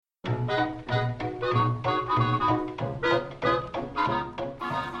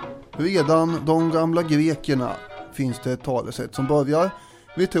Redan de gamla grekerna finns det ett talesätt som börjar: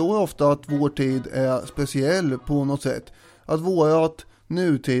 vi tror ofta att vår tid är speciell på något sätt. Att vårat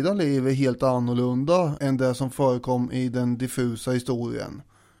nutida liv är helt annorlunda än det som förekom i den diffusa historien.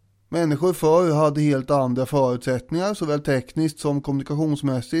 Människor förr hade helt andra förutsättningar, såväl tekniskt som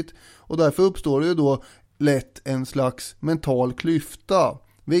kommunikationsmässigt, och därför uppstår det ju då lätt en slags mental klyfta.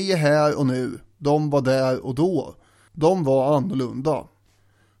 Vi är här och nu, de var där och då. De var annorlunda.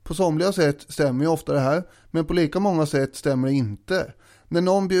 På somliga sätt stämmer ju ofta det här, men på lika många sätt stämmer det inte. När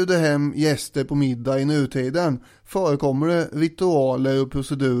någon bjuder hem gäster på middag i nutiden förekommer det ritualer och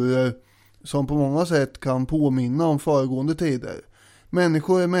procedurer som på många sätt kan påminna om föregående tider.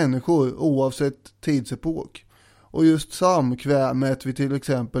 Människor är människor oavsett tidsepok. Och just samkvämet vid till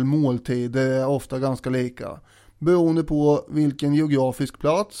exempel måltider är ofta ganska lika. Beroende på vilken geografisk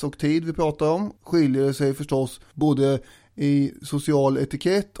plats och tid vi pratar om skiljer det sig förstås både i social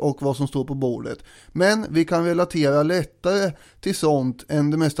etikett och vad som står på bordet. Men vi kan relatera lättare till sånt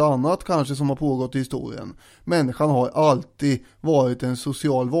än det mesta annat kanske som har pågått i historien. Människan har alltid varit en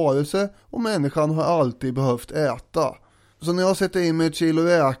social varelse och människan har alltid behövt äta. Så när jag sätter in med ett kilo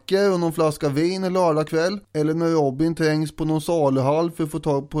räkor och någon flaska vin en lördagkväll, eller när Robin trängs på någon saluhall för att få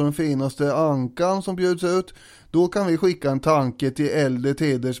tag på den finaste ankan som bjuds ut, då kan vi skicka en tanke till äldre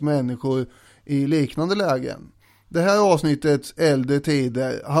tiders människor i liknande lägen. Det här avsnittets äldre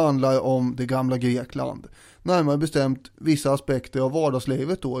tider handlar om det gamla Grekland. Närmare bestämt vissa aspekter av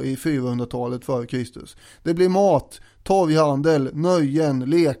vardagslivet då i 400-talet före Kristus. Det blir mat, torghandel, nöjen,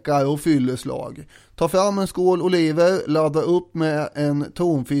 lekar och fylleslag. Ta fram en skål oliver, ladda upp med en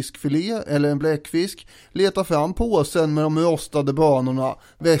tonfiskfilé eller en bläckfisk. Leta fram påsen med de rostade bönorna,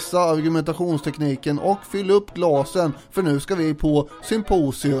 vässa argumentationstekniken och fyll upp glasen, för nu ska vi på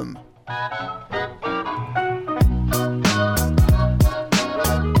symposium.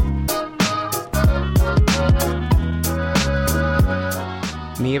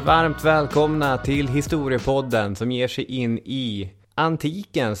 Ni är varmt välkomna till Historiepodden som ger sig in i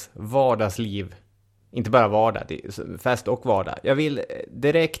antikens vardagsliv. Inte bara vardag, det är fest och vardag. Jag vill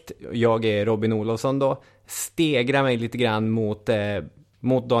direkt, jag är Robin Olofsson då, stegra mig lite grann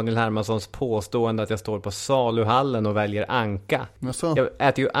mot Daniel Hermanssons påstående att jag står på saluhallen och väljer anka. Jaså? Jag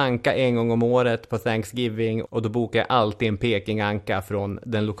äter ju anka en gång om året på Thanksgiving och då bokar jag alltid en Peking-anka från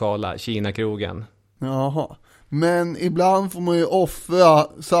den lokala Kina-krogen. Jaha. Men ibland får man ju offra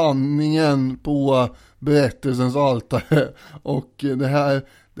sanningen på berättelsens altare. Och det här,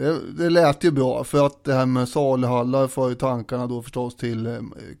 det lät ju bra, för att det här med saluhallar för tankarna då förstås till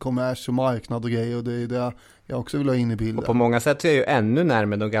kommers och marknad och grejer. Och det är det jag också vill ha in i bilden. Och på många sätt så är jag ju ännu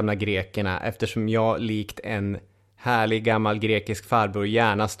närmare de gamla grekerna, eftersom jag likt en härlig gammal grekisk farbror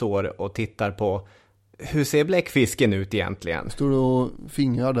gärna står och tittar på hur ser bläckfisken ut egentligen. Står och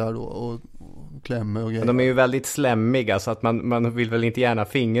fingrar där då och klämmer och grejer. De är ju väldigt slämmiga så att man vill väl inte gärna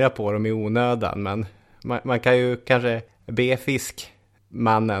fingra på dem i onödan, men man kan ju kanske be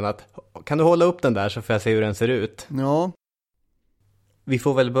fiskmannen att kan du hålla upp den där så får jag se hur den ser ut. Ja. Vi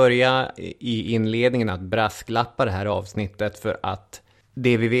får väl börja i inledningen att brasklappa det här avsnittet, för att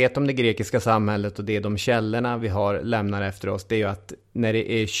det vi vet om det grekiska samhället och det de källorna vi har lämnar efter oss, det är ju att när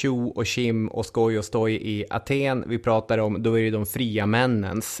det är tjo och kim och skoj och stoj i Aten vi pratar om, då är det de fria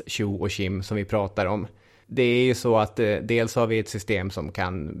männens tjo och kim som vi pratar om. Det är ju så att dels har vi ett system som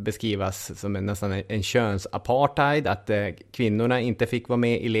kan beskrivas som nästan en könsapartheid, att kvinnorna inte fick vara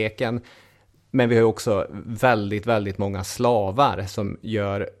med i leken. Men vi har också väldigt, väldigt många slavar som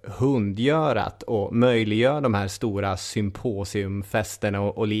gör hundgörat och möjliggör de här stora symposiumfesterna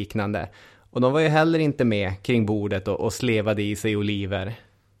och liknande. Och de var ju heller inte med kring bordet och slevade i sig oliver.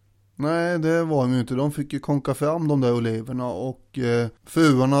 Nej, det var de ju inte. De fick ju konka fram de där oliverna och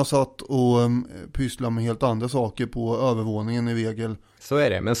fruarna satt och pysslade med helt andra saker på övervåningen i regel. Så är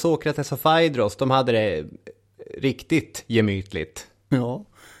det, men Sokrates och Phaedros, de hade det riktigt gemytligt. Ja,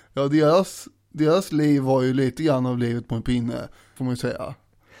 deras liv var ju lite grann av livet på en pinne, får man ju säga.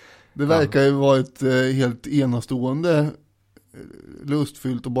 Det verkar ju vara ett helt enastående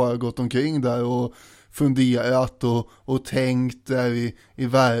lustfyllt och bara gått omkring där och funderat och tänkt där i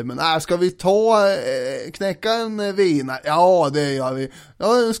värmen. Ska vi knäcka en vin? Ja, det gör vi.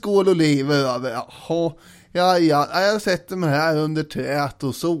 Ja, en skål oliver. Jaha. Ja, jag sätter mig här under träet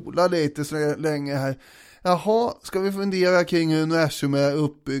och solar lite så länge här. Jaha, ska vi fundera kring hur universum är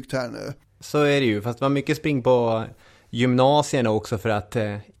uppbyggt här nu? Så är det ju, fast det var mycket spring på gymnasierna också för att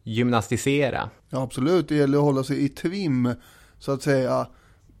gymnastisera. Ja, absolut. Det gäller att hålla sig i trim, så att säga.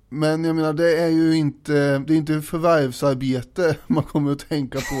 Men jag menar, det är ju inte förvärvsarbete man kommer att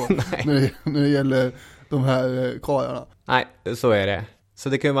tänka på när det gäller de här karlarna. Nej, så är det. Så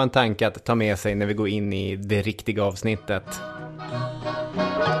det kan ju vara en tanke att ta med sig när vi går in i det riktiga avsnittet.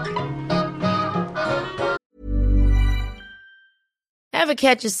 Ever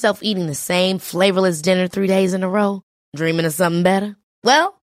catch yourself eating the same flavorless dinner 3 days in a row? Dreaming of something better?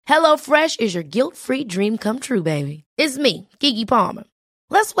 Well, HelloFresh is your guilt-free dream come true, baby. It's me, Keke Palmer.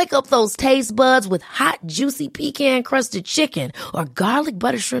 Let's wake up those taste buds with hot, juicy pecan-crusted chicken or garlic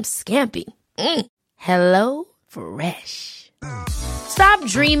butter shrimp scampi. Hello Fresh. Stop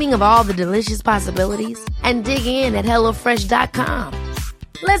dreaming of all the delicious possibilities and dig in at HelloFresh.com.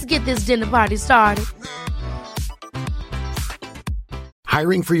 Let's get this dinner party started.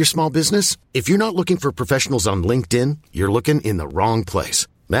 Hiring for your small business? If you're not looking for professionals on LinkedIn, you're looking in the wrong place.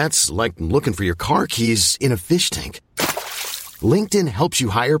 That's like looking for your car keys in a fish tank. LinkedIn helps you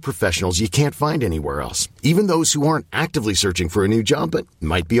hire professionals you can't find anywhere else, even those who aren't actively searching for a new job but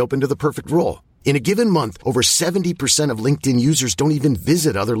might be open to the perfect role. In a given month, over 70% of LinkedIn users don't even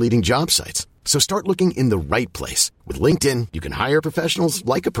visit other leading job sites. So start looking in the right place. With LinkedIn, you can hire professionals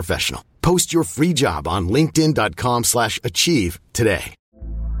like a professional. Post your free job on linkedin.com/achieve today.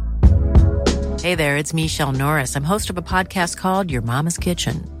 Hey there, it's Michelle Norris. I'm host of a podcast called Your Mama's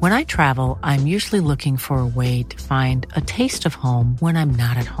Kitchen. When I travel, I'm usually looking for a way to find a taste of home when I'm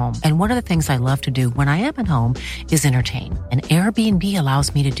not at home. And one of the things I love to do when I am at home is entertain. And Airbnb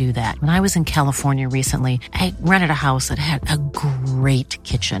allows me to do that. When I was in California recently, I rented a house that had a great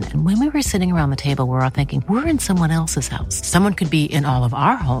kitchen. And when we were sitting around the table, we were all thinking, we're in someone else's house. Someone could be in all of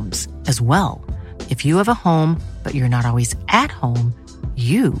our homes as well. If you have a home, but you're not always at home,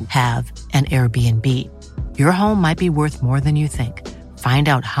 you have an Airbnb. Your home might be worth more than you think. Find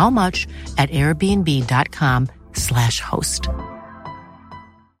out how much at airbnb.com/host.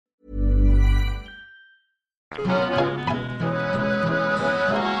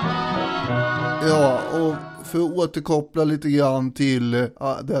 Ja, och för att återkoppla lite grann till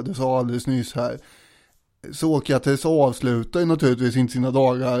det du sa alldeles nyss här. Sokrates avslutar ju naturligtvis inte sina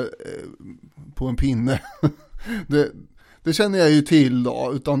dagar på en pinne. Det känner jag ju till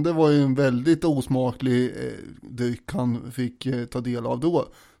då, utan det var ju en väldigt osmaklig dryck han fick ta del av då.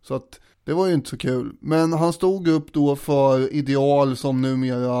 Så att det var ju inte så kul. Men han stod upp då för ideal som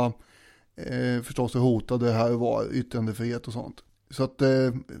numera förstås är hotade här och var, yttrandefrihet och sånt. Så att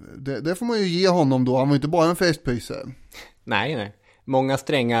det får man ju ge honom då, han var inte bara en festprise. Nej. Många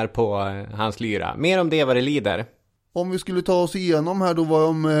strängar på hans lyra. Mer om det vad det lider. Om vi skulle ta oss igenom här då vad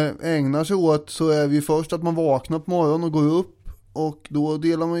de ägnar sig åt, så är vi först att man vaknar på morgonen och går upp, och då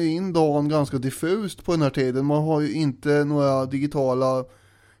delar man ju in dagen ganska diffust på den här tiden. Man har ju inte några digitala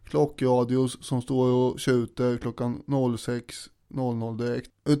klockradios som står och tjuter klockan 06:00 direkt,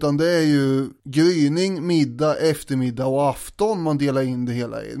 utan det är ju gryning, middag, eftermiddag och afton man delar in det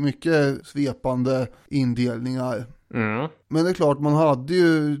hela i. Mycket svepande indelningar. Men det är klart, man hade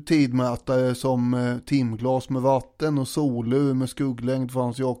ju tidmätare som timglas med vatten och solur med skugglängd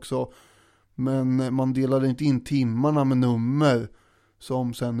fanns ju också. Men man delade inte in timmarna med nummer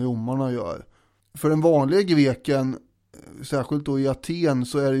som sen romarna gör. För den vanliga greken, särskilt då i Aten,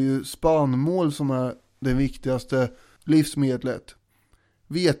 så är det ju spannmål som är det viktigaste livsmedlet.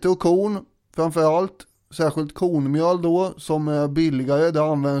 Vete och korn framförallt, särskilt kornmjöl då som är billigare, det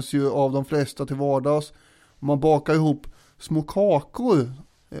används ju av de flesta till vardags. Man bakar ihop små kakor,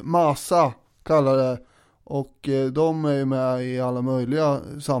 massa kallar det, och de är ju med i alla möjliga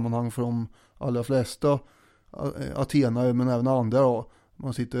sammanhang för de allra flesta atenare, men även andra då.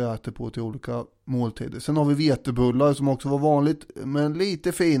 Man sitter och äter på till olika måltider. Sen har vi vetebullar som också var vanligt, men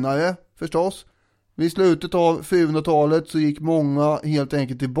lite finare förstås. Vid slutet av 400-talet så gick många helt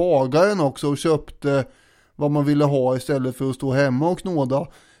enkelt till bagaren också och köpte vad man ville ha istället för att stå hemma och knåda.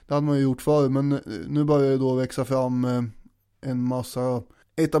 Det hade man ju gjort förr, men nu börjar det då växa fram en massa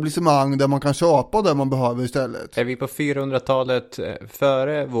etablissemang där man kan köpa det man behöver istället. Är vi på 400-talet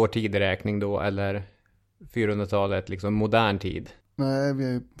före vår tideräkning då, eller 400-talet liksom modern tid? Nej,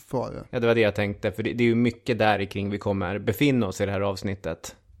 vi är före. Ja, det var det jag tänkte, för det är ju mycket där kring vi kommer befinna oss i det här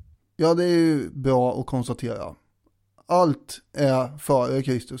avsnittet. Ja, det är ju bra att konstatera. Allt är före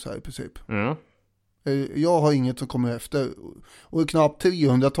Kristus här i princip. Jag har inget som kommer efter. Och knappt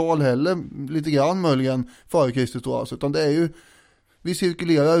 300-tal heller, lite grann möjligen före Kristus då alltså. Utan det är ju, vi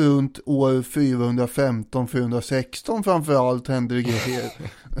cirkulerar runt år 415-416 framförallt händer det grejer.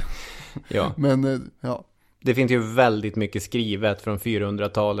 Ja. Men ja. Det finns ju väldigt mycket skrivet från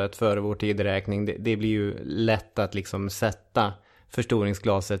 400-talet före vår tideräkning. Det blir ju lätt att liksom sätta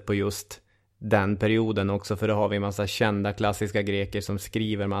förstoringsglaset på just den perioden också, för då har vi en massa kända klassiska greker som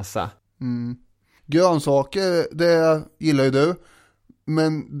skriver massa. Grönsaker, det gillar ju du,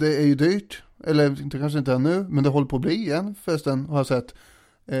 men det är ju dyrt, eller inte, kanske inte ännu, men det håller på att bli igen förresten, har jag sett.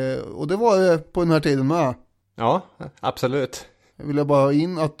 Och det var det på den här tiden med. Ja, absolut. Jag vill bara ha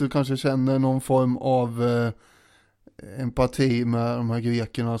in att du kanske känner någon form av empati med de här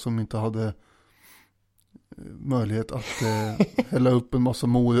grekerna som inte hade möjlighet att hälla upp en massa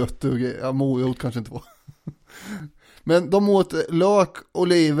morötter. Ja, morot kanske inte var. Men de åt lök,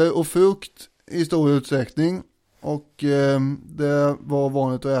 oliver och frukt i stor utsträckning. Och det var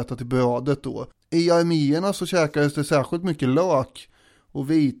vanligt att äta till brödet då. I arméerna så käkades det särskilt mycket lök.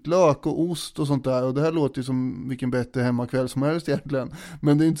 Och vitlök och ost och sånt där. Och det här låter ju som vilken bättre hemmakväll som helst egentligen.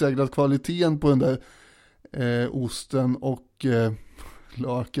 Men det är inte säkert att kvaliteten på den där osten och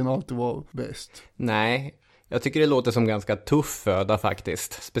löken alltid var bäst. Nej, jag tycker det låter som ganska tuff föda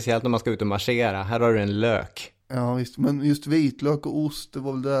faktiskt. Speciellt när man ska ut och marschera. Här har du en lök. Ja visst, men just vitlök och ost, det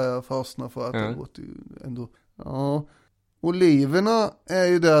var väl där jag fastnade för att det låter ju ändå. Ja. Oliverna är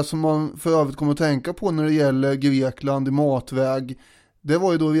ju det som man för övrigt kommer att tänka på när det gäller Grekland i matväg. Det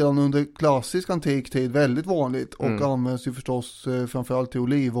var ju då redan under klassisk antik tid väldigt vanligt och används ju förstås framförallt till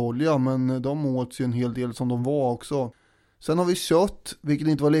olivolja, men de åts ju en hel del som de var också. Sen har vi kött, vilket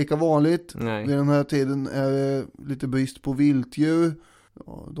inte var lika vanligt. Nej. Vid den här tiden är det lite brist på viltdjur.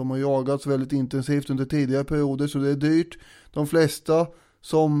 De har jagats väldigt intensivt under tidigare perioder, så det är dyrt. De flesta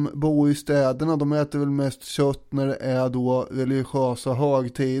som bor i städerna, de äter väl mest kött när det är då religiösa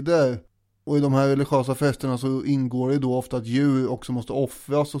högtider. Och i de här religiösa festerna så ingår det då ofta att djur också måste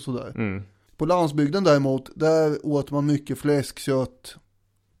offras och sådär. På landsbygden däremot, där åt man mycket fläskkött.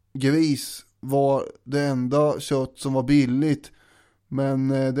 Gris var det enda kött som var billigt. Men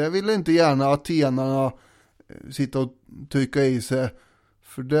det ville inte gärna atenarna sitta och trycka i sig.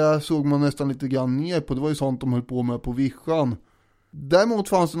 För där såg man nästan lite grann ner på. Det var ju sånt de höll på med på vischan. Däremot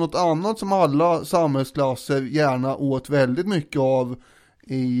fanns det något annat som alla samhällsklasser gärna åt väldigt mycket av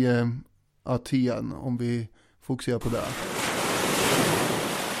i Aten, om vi fokuserar på det.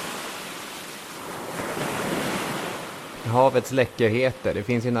 Havets läckerheter. Det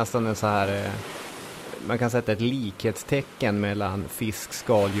finns ju nästan en så här... Man kan sätta ett likhetstecken mellan fisk,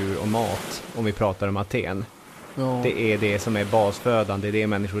 skaldjur och mat om vi pratar om Aten. Ja. Det är det som är basfödan, det är det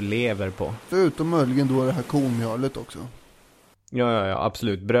människor lever på. Förutom möjligen då det här kornmjölet också. Ja,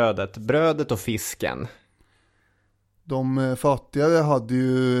 absolut. Brödet och fisken. De fattigare hade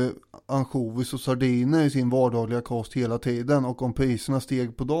ju ansjovis och sardiner i sin vardagliga kost hela tiden. Och om priserna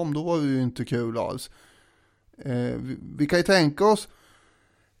steg på dem, då var det ju inte kul alls. Vi kan ju tänka oss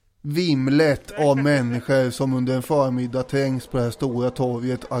vimlet av människor som under en förmiddag trängs på det här stora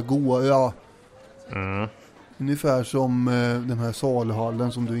torget Agora. Ungefär som den här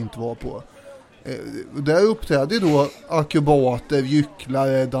salhallen som du inte var på. Där uppträdde då akrobater,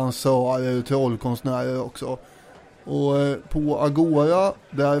 gycklare, dansörer och trollkonstnärer också. Och på Agora,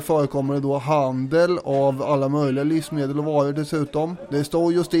 där förekommer det då handel av alla möjliga livsmedel och varor dessutom. Det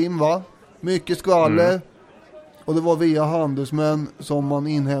står just in, va? Mycket skvaller. Och det var via handelsmän som man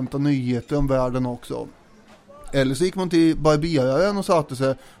inhämtade nyheter om världen också. Eller så gick man till barberaren och satte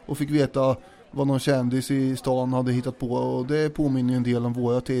sig och fick veta vad någon kändis i stan hade hittat på. Och det påminner en del om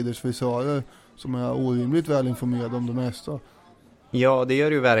våra tiders frisörer som är orimligt välinformerade om det mesta. Ja, det gör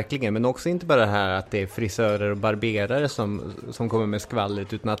det ju verkligen. Men också inte bara det här att det är frisörer och barberare som kommer med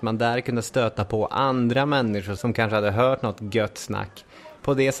skvallret, utan att man där kunde stöta på andra människor som kanske hade hört något gött snack.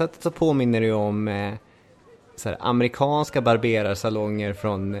 På det sättet så påminner det ju om så här, amerikanska barberarsalonger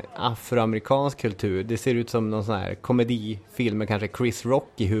från afroamerikansk kultur. Det ser ut som någon sån här komedifilm med kanske Chris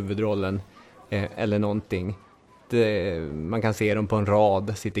Rock i huvudrollen eller någonting. Man kan se dem på en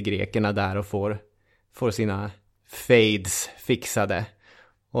rad, sitter grekerna där och får sina fades fixade.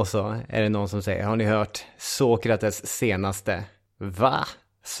 Och så är det någon som säger, har ni hört Sokrates senaste? Va?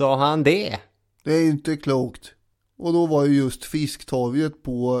 Sa han det? Det är inte klokt. Och då var ju just fisktorget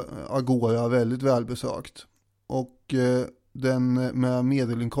på Agora väldigt välbesökt. Och den med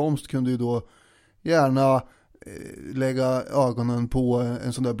medelinkomst kunde ju då gärna lägga ögonen på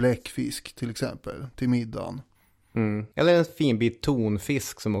en sån där bläckfisk till exempel till middagen. Eller en fin bit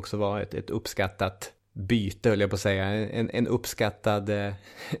tonfisk som också var ett uppskattat byte, höll jag på att säga. En uppskattad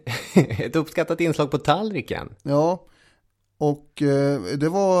ett uppskattat inslag på tallriken. Ja, och det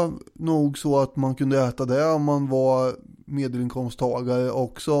var nog så att man kunde äta det om man var medelinkomsttagare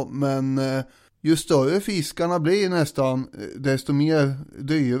också. Men ju större fiskarna blir nästan, desto mer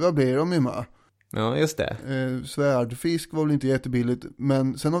dyra blir de ju med. Ja, just det. Svärdfisk var väl inte jättebilligt.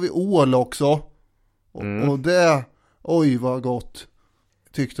 Men sen har vi ål också. Och det, oj vad gott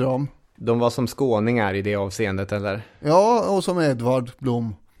tyckte de. De var som skåningar i det avseendet, eller? Ja, och som Edvard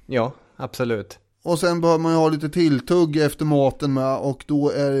Blom. Ja, absolut. Och sen bör man ju ha lite tilltugg efter maten med, och då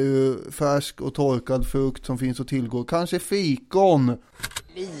är det ju färsk och torkad frukt som finns att tillgå. Kanske fikon.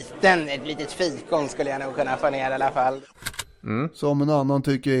 Ett litet fikon skulle jag nog kunna få ner i alla fall. Som en annan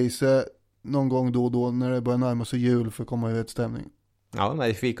tycker i sig någon gång då och då när det börjar närma sig jul för att komma i rätt stämning. Ja,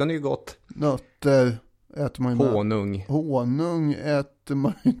 men fikon är ju gott. Nötter äter man ju med. Honung. Honung äter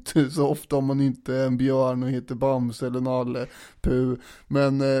man inte så ofta om man inte är en björn och heter Bamse eller Nalle Puh.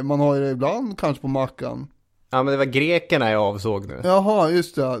 Men man har ju det ibland kanske på mackan. Ja, men det var grekerna jag avsåg nu. Jaha,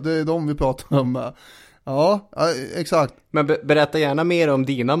 just det. Det är de vi pratar om med. Ja, exakt. Men berätta gärna mer om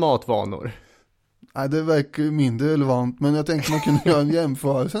dina matvanor. Nej, det verkar mindre relevant, men jag tänkte man kunde göra en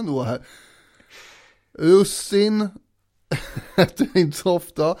jämförelse ändå här. Russin äter inte så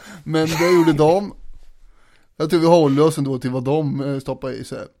ofta, men det gjorde de. Jag tror vi håller oss ändå till vad de stoppar i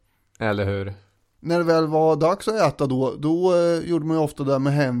sig. Eller hur? När det väl var dags att äta då gjorde man ju ofta det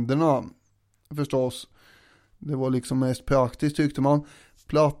med händerna, förstås. Det var liksom mest praktiskt tyckte man.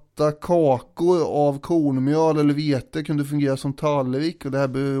 Platta kakor av kornmjöl eller vete kunde fungera som tallrik, och det här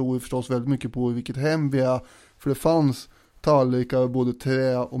beror ju förstås väldigt mycket på vilket hem vi är, för det fanns tallrikar både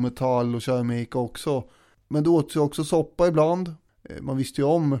trä och metall och keramik också. Men det åt ju också soppa ibland. Man visste ju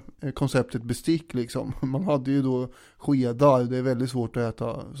om konceptet bestick liksom. Man hade ju då skedar, det är väldigt svårt att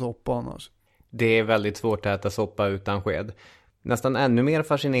äta soppa annars. Det är väldigt svårt att äta soppa utan sked. Nästan ännu mer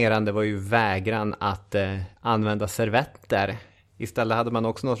fascinerande var ju vägran att använda servetter. Istället hade man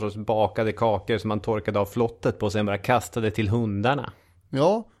också någon sorts bakade kakor som man torkade av flottet på och sen bara kastade till hundarna.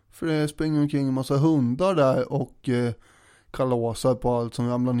 Ja, för det springer omkring en massa hundar där och kalasar på allt som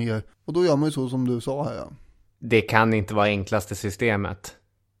ramlar ner. Och då gör man ju så som du sa här. Ja. Det kan inte vara enklaste systemet.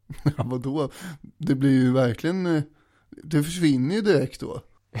 Ja, vadå? Det blir ju verkligen... Det försvinner ju direkt då.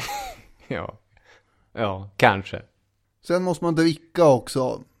 Ja, kanske. Sen måste man dricka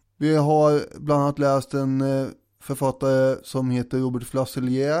också. Vi har bland annat läst en författare som heter Robert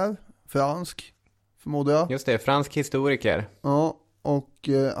Flasselier, fransk, förmodar jag. Just det, fransk historiker. Ja, och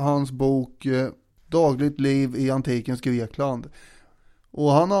hans bok Dagligt liv i antikens Grekland.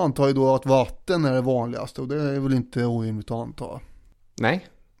 Och han antar ju då att vatten är det vanligaste, och det är väl inte orimligt att anta. Nej.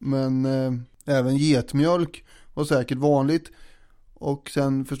 Men även getmjölk var säkert vanligt. Och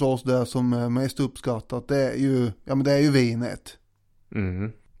sen förstås det som är mest uppskattat, det är ju vinet.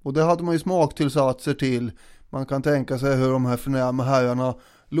 Mm. Och det hade man ju smaktillsatser till. Man kan tänka sig hur de här förnäma herrarna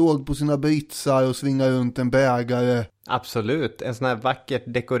låg på sina britsar och svingade runt en bägare. Absolut, en sån här vackert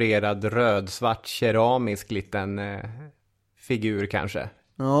dekorerad röd-svart keramisk liten figur kanske.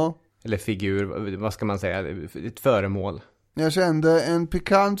 Ja. Eller figur, vad ska man säga, ett föremål. Jag kände en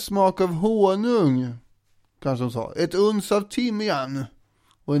pikant smak av honung, kanske de sa. Ett uns av timjan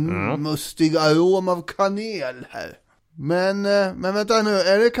och en mustig arom av kanel här. Men vänta nu,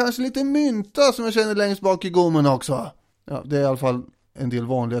 är det kanske lite mynta som jag känner längst bak i gommen också? Ja, det är i alla fall en del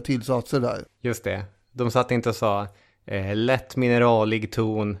vanliga tillsatser där. Just det, de satt inte och sa lätt mineralig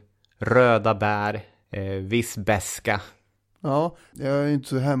ton, röda bär, viss beska. Ja, jag är inte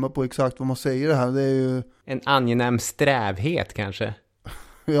så hemma på exakt vad man säger det här. Det är ju... En angenäm strävhet kanske.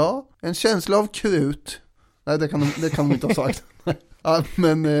 Ja, en känsla av krut. Nej, det kan de inte ha sagt. Ja,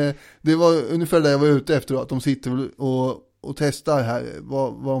 men det var ungefär det jag var ute efter. Att de sitter och testar här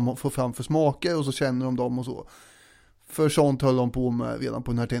vad de får fram för smaker. Och så känner de dem och så. För sånt höll de på med redan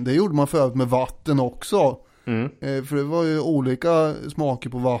på den här tiden. Det gjorde man förut med vatten också. För det var ju olika smaker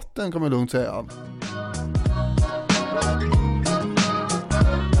på vatten, kan man lugnt säga.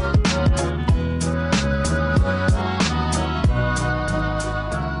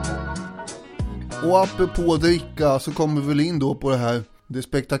 Och apropå dricka så kommer vi väl in då på det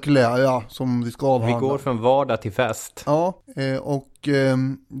spektakulära som vi ska avhandla. Vi går från vardag till fest. Ja, och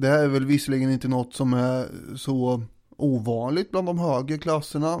det här är väl visserligen inte något som är så ovanligt bland de högre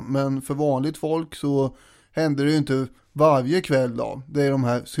klasserna, men för vanligt folk så händer det ju inte varje kväll då. Det är de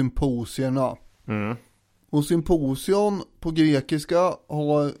här symposierna. Och symposion på grekiska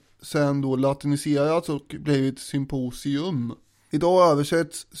har sen då latiniserats och blivit symposium. Idag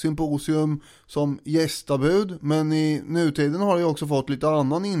översätts symposium som gästabud, men i nutiden har det också fått lite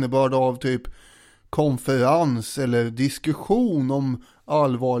annan innebörd av typ konferens eller diskussion om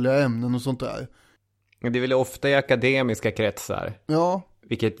allvarliga ämnen och sånt där. Det är väl ofta i akademiska kretsar. Ja.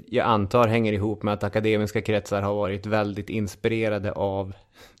 Vilket jag antar hänger ihop med att akademiska kretsar har varit väldigt inspirerade av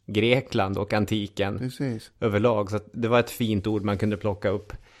Grekland och antiken. Precis. Överlag. Så att det var ett fint ord man kunde plocka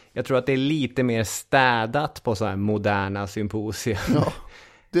upp. Jag tror att det är lite mer städat på så här moderna symposier. Ja,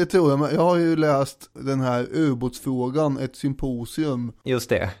 det tror jag. Jag har ju läst den här ubåtsfrågan, ett symposium. Just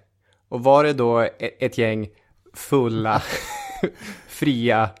det. Och var det då ett gäng fulla,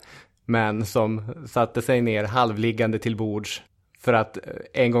 fria män som satte sig ner halvliggande till bords för att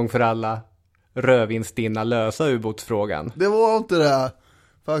en gång för alla rövinstinna lösa ubåtsfrågan? Det var inte det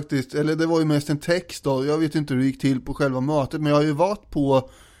faktiskt, eller det var ju mest en text då. Jag vet inte hur det gick till på själva mötet, men jag har ju varit på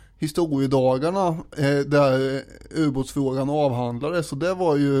historiedagarna där ubåtsfrågan avhandlades, så det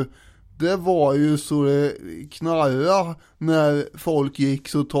var ju så det knarra när folk gick,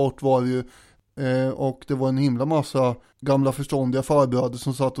 så torrt var det ju. Och det var en himla massa gamla förståndiga farbröder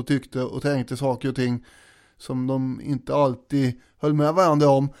som satt och tyckte och tänkte saker och ting som de inte alltid höll med varandra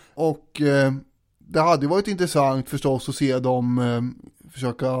om. Och det hade varit intressant förstås att se dem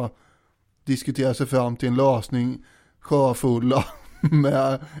försöka diskutera sig fram till en lösning sjöfulla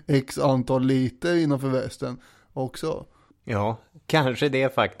med x antal liter innanför västen också. Ja, kanske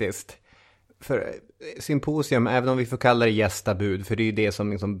det faktiskt. För symposium, även om vi får kalla det gästabud, för det är ju det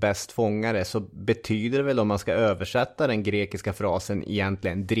som liksom bäst fångar det, så betyder det väl, om man ska översätta den grekiska frasen,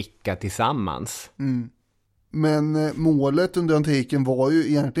 egentligen dricka tillsammans. Mm. Men målet under antiken var ju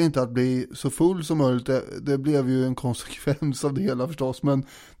egentligen inte att bli så full som möjligt. Det blev ju en konsekvens av det hela förstås, men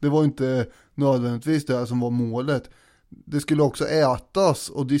det var inte nödvändigtvis det som var målet. Det skulle också ätas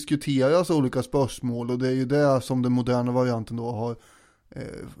och diskuteras olika spörsmål, och det är ju det som den moderna varianten då har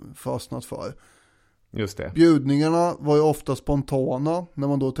fastnat för. Just det. Bjudningarna var ju ofta spontana. När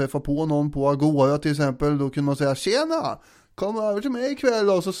man då träffar på någon på Agora till exempel, då kunde man säga: tjena, kom över till mig ikväll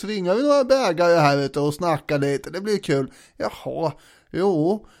och så svingar vi några bägare här och snackar lite, det blir kul. Jaha,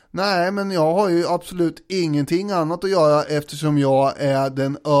 jo, nej, men jag har ju absolut ingenting annat att göra, eftersom jag är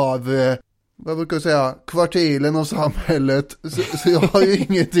den övre, vad brukar jag säga, kvartilen av samhället, så jag har ju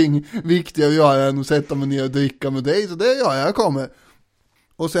ingenting viktigare att göra än att sätta mig ner och dricka med dig, så det gör jag kommer.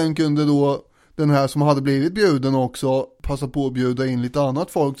 Och sen kunde då den här som hade blivit bjuden också passa på att bjuda in lite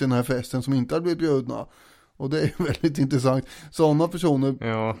annat folk till den här festen som inte hade blivit bjudna. Och det är väldigt intressant. Sådana personer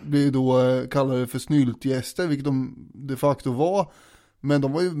blir då kallade för snyltgäster, vilket de de facto var. Men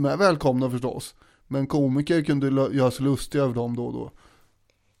de var ju med välkomna förstås. Men komiker kunde göra sig lustiga över dem då och då.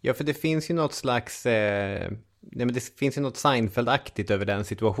 Ja, för det finns ju något slags... men det finns ju något Seinfeld-aktigt över den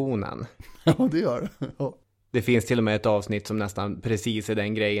situationen. Ja, det gör det. Ja. Det finns till och med ett avsnitt som nästan precis är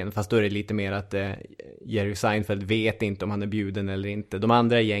den grejen. Fast då är det lite mer att Jerry Seinfeld vet inte om han är bjuden eller inte. De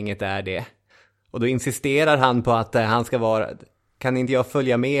andra i gänget är det. Och då insisterar han på att han ska vara... Kan inte jag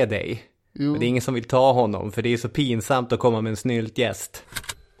följa med dig? Men det är ingen som vill ta honom, för det är så pinsamt att komma med en snyllt gäst.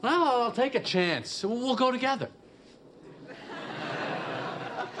 Well, I'll take a chance. We'll go together.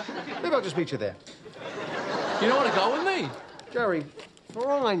 Maybe I'll just meet you there. You don't want to go with me? Jerry,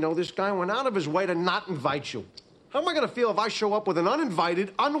 for all I know, this guy went out of his way to not invite you. How am I going to feel if I show up with an uninvited,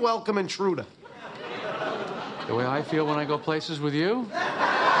 unwelcome intruder? The way I feel when I go places with you?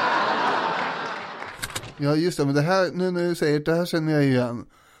 Ja, just det, men det här, nu när du säger det här känner jag igen.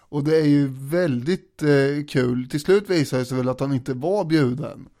 Och det är ju väldigt kul. Till slut visar det sig väl att han inte var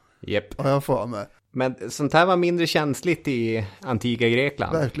bjuden. Japp. Har jag för mig. Men sånt här var mindre känsligt i antika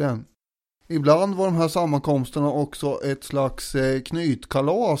Grekland. Verkligen. Ibland var de här sammankomsterna också ett slags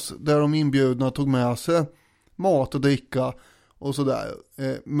knytkalas där de inbjudna tog med sig mat och dricka och sådär.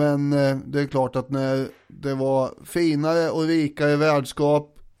 Men det är klart att när det var finare och rikare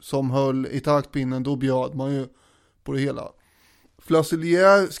värdskap som höll i taktpinnen, då bjöd man ju på det hela.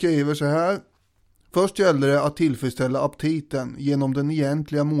 Flasselier skriver så här: först gällde det att tillfredsställa aptiten genom den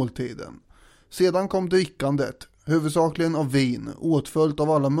egentliga måltiden. Sedan kom drickandet, huvudsakligen av vin, åtföljt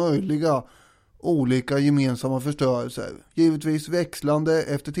av alla möjliga olika gemensamma förstörelser, givetvis växlande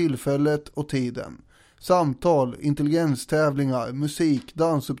efter tillfället och tiden. Samtal, intelligenstävlingar, musik,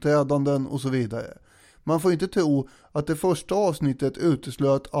 dansuppträdanden och så vidare. Man får inte tro att det första avsnittet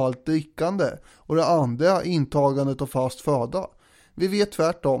uteslöt allt drickande och det andra intagandet av fast föda. Vi vet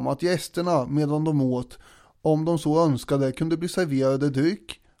tvärtom att gästerna medan de åt, om de så önskade, kunde bli serverade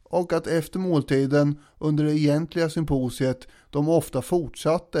dryck, och att efter måltiden under det egentliga symposiet de ofta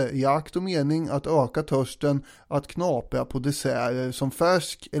fortsatte i akt och mening att öka törsten att knapra på desserter som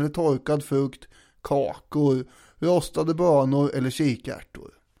färsk eller torkad frukt, kakor, rostade bönor eller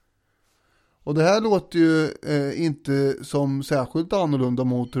kikärtor. Och det här låter ju inte som särskilt annorlunda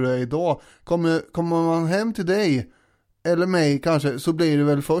mot hur det är idag. Kommer man hem till dig eller mig kanske, så blir det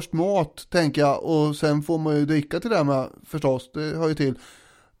väl först mat, tänker jag, och sen får man ju dricka till det med förstås, det hör ju till.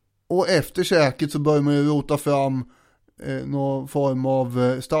 Och efter käket så börjar man ju rota fram någon form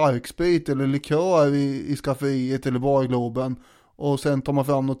av starksprit eller likör i skafferiet eller bargloben. Och sen tar man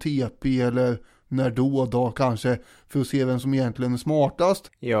fram något tepi eller när då kanske, för att se vem som egentligen är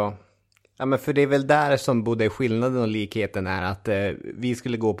smartast. Ja, Ja, men för det är väl där som både skillnaden och likheten är att vi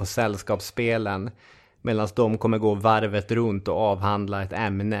skulle gå på sällskapsspelen medan de kommer gå varvet runt och avhandla ett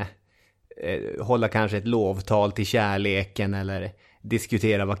ämne. Hålla kanske ett lovtal till kärleken eller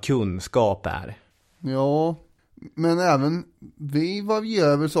diskutera vad kunskap är. Ja, men även vi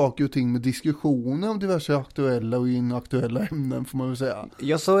varierar väl saker och ting med diskussioner om diverse aktuella och inaktuella ämnen får man väl säga.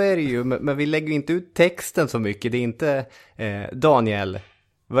 Ja, så är det ju, men vi lägger inte ut texten så mycket. Det är inte Daniel,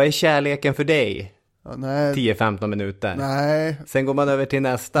 vad är kärleken för dig? Ja, 10-15 minuter. Nej. Sen går man över till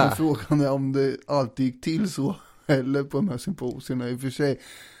nästa. Men frågan är om det alltid gick till så eller på de här symposierna i och för sig.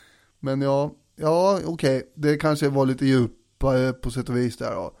 Men ja okej. Det kanske var lite djupare på sätt och vis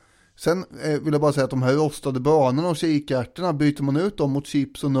där då. Sen vill jag bara säga att de här rostade bönorna och kikärtorna, byter man ut dem mot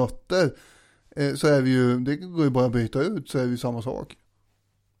chips och nötter så är vi ju, det går ju bara att byta ut så är vi samma sak.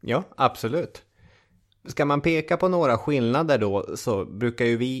 Ja, absolut. Ska man peka på några skillnader då så brukar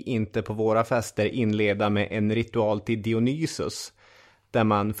ju vi inte på våra fester inleda med en ritual till Dionysus. Där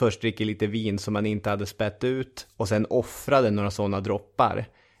man först dricker lite vin som man inte hade spätt ut och sen offrade några sådana droppar.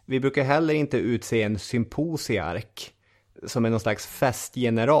 Vi brukar heller inte utse en symposiark som är någon slags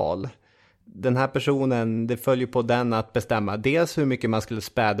festgeneral. Den här personen, det följer på den att bestämma dels hur mycket man skulle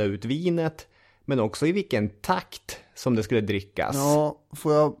späda ut vinet men också i vilken takt som det skulle drickas. Ja,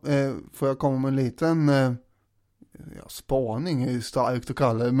 får jag komma med en liten spaning är ju starkt att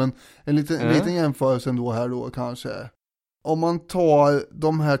kalla det, men en liten jämförelse ändå här då kanske. Om man tar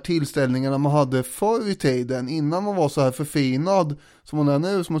de här tillställningarna man hade förr i tiden, innan man var så här förfinad som man är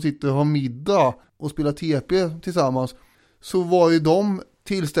nu, som man sitter och har middag och spelar TP tillsammans, så var ju de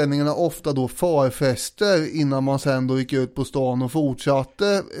tillställningarna ofta då förfester innan man sen då gick ut på stan och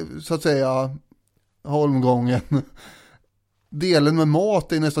fortsatte så att säga holmgången. Delen med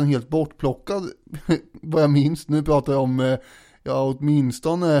mat är nästan helt bortplockad vad jag minns. Nu pratar jag om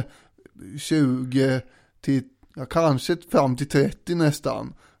åtminstone 20 till kanske fram till 30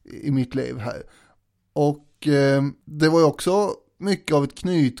 nästan i mitt liv här. Och det var ju också mycket av ett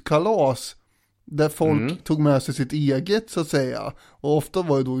knytkalas där folk tog med sig sitt eget så att säga. Och ofta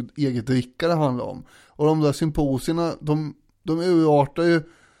var det då eget dricka det handlade om. Och de där symposierna, de urartar ju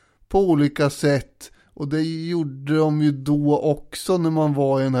på olika sätt. Och det gjorde de ju då också när man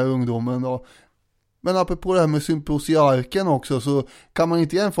var i den här ungdomen då. Men apropå det här med symposiarken också så kan man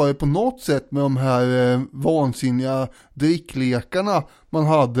inte jämföra på något sätt med de här vansinniga dricklekarna man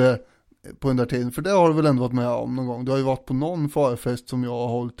hade på den där tiden. För det har du väl ändå varit med om någon gång. Du har ju varit på någon förfest som jag har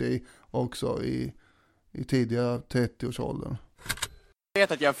hållit i också i tidiga 30-årsåldern. Jag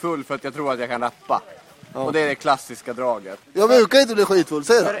vet att jag är full för att jag tror att jag kan rappa. Ja. Och det är det klassiska draget. Jag brukar inte bli skitfull,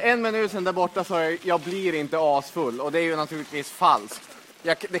 säg det. För en minut sedan där borta så jag blir inte asfull. Och det är ju naturligtvis falskt. Det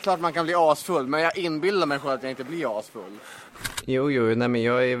är klart man kan bli asfull, men jag inbillar mig själv att jag inte blir asfull. Jo, nej, men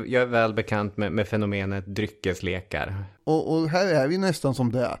jag är väl bekant med fenomenet dryckeslekar. Och här är vi nästan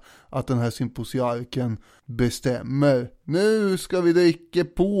som det, att den här symposiarken bestämmer. Nu ska vi dricka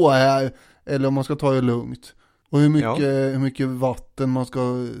på här, eller om man ska ta det lugnt. Och hur mycket vatten man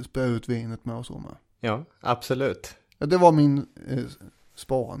ska spä ut vinet med och så med. Ja, absolut. Ja, det var min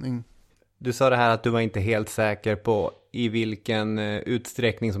spaning. Du sa det här att du var inte helt säker på i vilken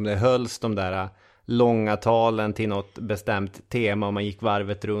utsträckning som det hölls de där långa talen till något bestämt tema om man gick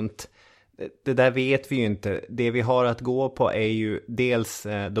varvet runt. Det där vet vi ju inte. Det vi har att gå på är ju dels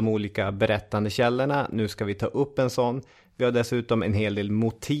de olika berättande källorna. Nu ska vi ta upp en sån. Vi har dessutom en hel del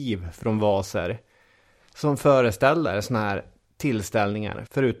motiv från vaser som föreställer såna här tillställningar.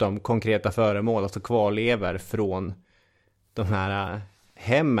 Förutom konkreta föremål, alltså kvarlever från de här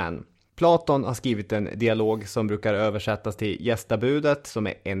hemmen. Platon har skrivit en dialog som brukar översättas till Gästabudet som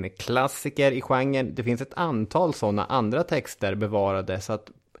är en klassiker i genren. Det finns ett antal sådana andra texter bevarade så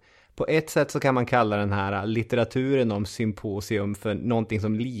att på ett sätt så kan man kalla den här litteraturen om symposium för någonting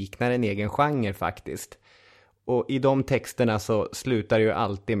som liknar en egen genre faktiskt. Och i de texterna så slutar det ju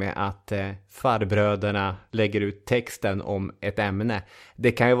alltid med att farbröderna lägger ut texten om ett ämne.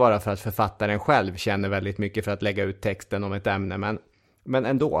 Det kan ju vara för att författaren själv känner väldigt mycket för att lägga ut texten om ett ämne, men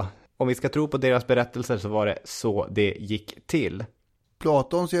ändå. Om vi ska tro på deras berättelser så var det så det gick till.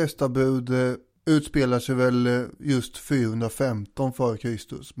 Platons gästabud utspelar sig väl just 415 före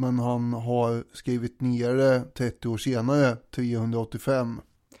Kristus. Men han har skrivit ner det 30 år senare, 385.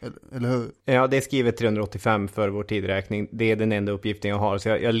 Eller hur? Ja, det är skrivet 385 för vår tidräkning. Det är den enda uppgiften jag har. Så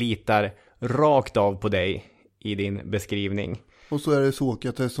jag litar rakt av på dig i din beskrivning. Och så är det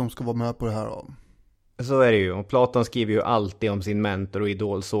Sokrates som ska vara med på det här då. Så är det ju. Och Platon skriver ju alltid om sin mentor och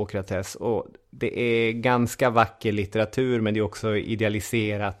idol Sokrates. Och det är ganska vacker litteratur, men det är också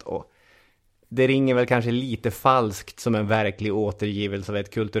idealiserat. Och det ringer väl kanske lite falskt som en verklig återgivelse av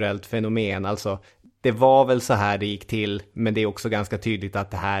ett kulturellt fenomen. Alltså, det var väl så här det gick till, men det är också ganska tydligt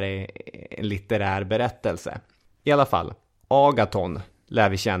att det här är en litterär berättelse. I alla fall, Agaton lär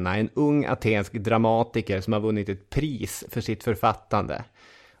vi känna, en ung atensk dramatiker som har vunnit ett pris för sitt författande.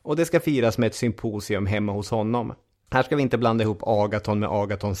 Och det ska firas med ett symposium hemma hos honom. Här ska vi inte blanda ihop Agaton med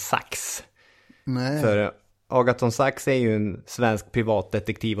Agaton Sachs. Nej. För Agaton Sachs är ju en svensk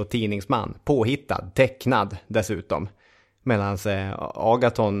privatdetektiv och tidningsman. Påhittad, tecknad dessutom. Medan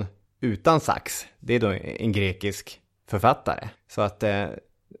Agaton utan Sachs, det är då en grekisk författare. Så att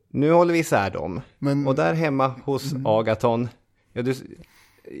nu håller vi isär dem. Och där hemma hos Agaton,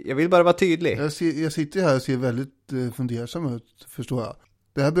 jag vill bara vara tydlig. Jag sitter här och ser väldigt fundersam ut, förstår jag.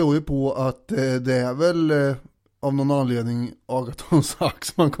 Det här beror ju på att det är väl av någon anledning Agaton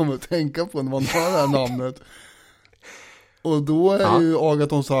Sachs man kommer att tänka på när man har det här namnet. Och då är ju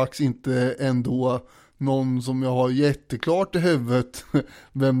Agaton Sachs inte ändå någon som jag har jätteklart i huvudet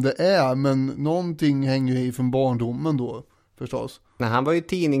vem det är, men någonting hänger i från barndomen då, förstås. Nej, han var ju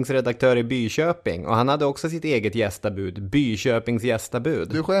tidningsredaktör i Byköping och han hade också sitt eget gästabud, Byköpings gästabud.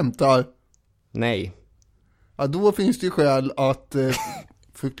 Du skämtar? Nej. Ja, då finns det ju skäl att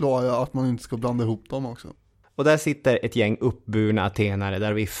förklara att man inte ska blanda ihop dem också. Och där sitter ett gäng uppburna atenare,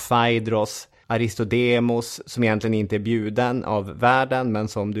 där vi Phaedros, Aristodemos, som egentligen inte är bjuden av världen, men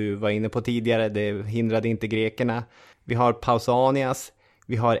som du var inne på tidigare, det hindrade inte grekerna. Vi har Pausanias,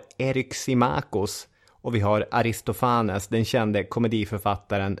 vi har Eryximakos och vi har Aristofanes, den kände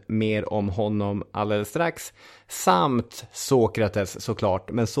komediförfattaren, mer om honom alldeles strax. Samt Sokrates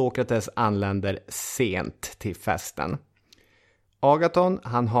såklart, men Sokrates anländer sent till festen. Agaton,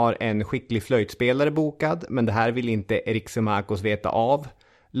 han har en skicklig flöjtspelare bokad, men det här vill inte Eryximakos veta av.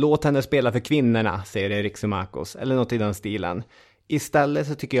 Låt henne spela för kvinnorna, säger Eryximakos, eller något i den stilen. Istället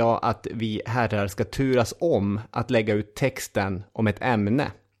så tycker jag att vi herrar ska turas om att lägga ut texten om ett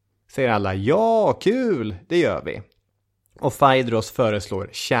ämne. Säger alla, ja, kul, det gör vi. Och Phaedros föreslår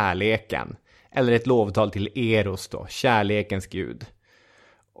kärleken, eller ett lovtal till Eros då, kärlekens gud.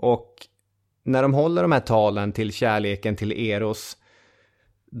 Och när de håller de här talen till kärleken till Eros,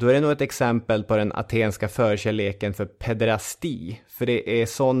 då är det nog ett exempel på den atenska förkärleken för pederasti. För det är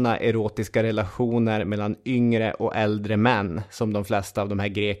sådana erotiska relationer mellan yngre och äldre män som de flesta av de här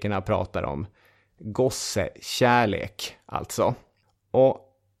grekerna pratar om. Gossekärlek, alltså. Och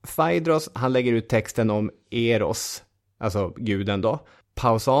Phaedros, han lägger ut texten om Eros, alltså guden då.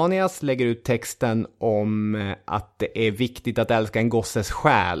 Pausanias lägger ut texten om att det är viktigt att älska en gosses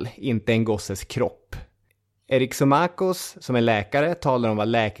själ, inte en gosses kropp. Eryximakos, som är läkare, talar om vad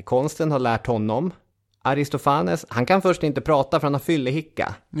läkekonsten har lärt honom. Aristofanes, han kan först inte prata för han har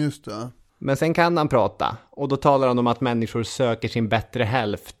fyllehicka. Just det. Men sen kan han prata, och då talar han om att människor söker sin bättre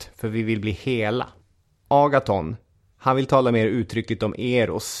hälft för vi vill bli hela. Agaton, han vill tala mer uttryckligt om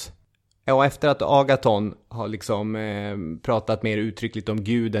Eros. Och efter att Agaton har liksom pratat mer uttryckligt om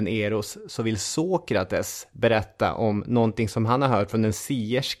guden Eros, så vill Sokrates berätta om någonting som han har hört från en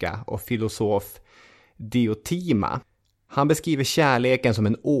sierska och filosof Diotima. Han beskriver kärleken som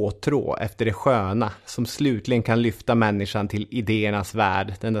en åtrå efter det sköna som slutligen kan lyfta människan till idéernas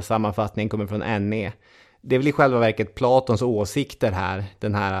värld. Den där sammanfattningen kommer från NE. Det är väl i själva verket Platons åsikter här,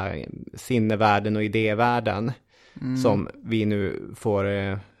 den här sinnevärlden och idévärlden som vi nu får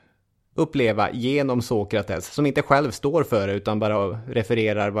uppleva genom Sokrates, som inte själv står för det utan bara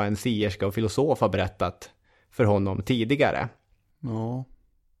refererar vad en sierska och filosof har berättat för honom tidigare. Ja.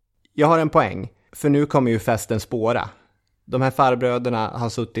 Jag har en poäng, för nu kommer ju festen spåra. De här farbröderna har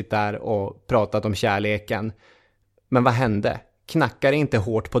suttit där och pratat om kärleken. Men vad hände? Knackar inte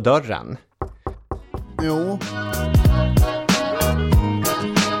hårt på dörren? Jo.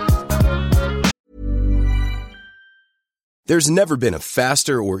 There's never been a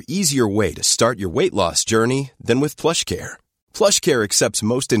faster or easier way to start your weight loss journey than with PlushCare. PlushCare accepts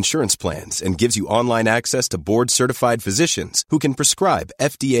most insurance plans and gives you online access to board-certified physicians who can prescribe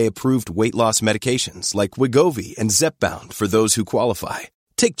FDA-approved weight loss medications like Wegovy and Zepbound for those who qualify.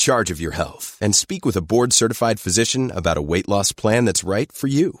 Take charge of your health and speak with a board-certified physician about a weight loss plan that's right for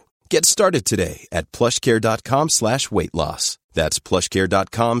you. Get started today at plushcare.com/weightloss. That's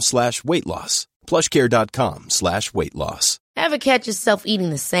plushcare.com/weightloss. plushcare.com/weightloss. Ever catch yourself eating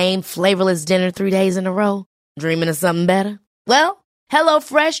the same flavorless dinner 3 days in a row? Dreaming of something better? Well,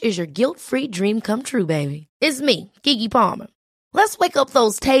 HelloFresh is your guilt-free dream come true, baby. It's me, Keke Palmer. Let's wake up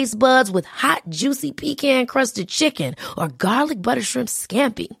those taste buds with hot, juicy pecan-crusted chicken or garlic butter shrimp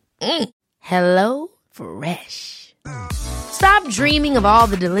scampi. Hello Fresh. Stop dreaming of all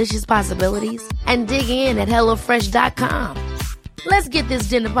the delicious possibilities and dig in at HelloFresh.com. Let's get this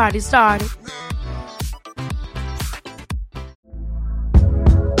dinner party started.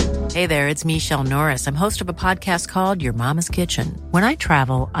 Hey there, it's Michelle Norris. I'm host of a podcast called Your Mama's Kitchen. When I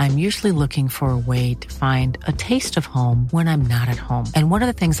travel, I'm usually looking for a way to find a taste of home when I'm not at home. And one of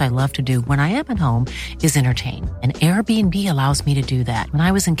the things I love to do when I am at home is entertain. And Airbnb allows me to do that. When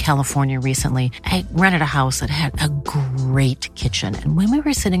I was in California recently, I rented a house that had a great kitchen. And when we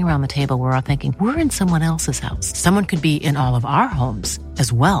were sitting around the table, we were all thinking, we're in someone else's house. Someone could be in all of our homes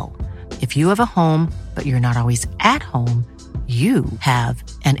as well. If you have a home, but you're not always at home, you have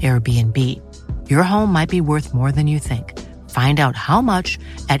an Airbnb. Your home might be worth more than you think. Find out how much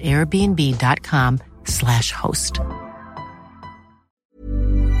at airbnb.com/host.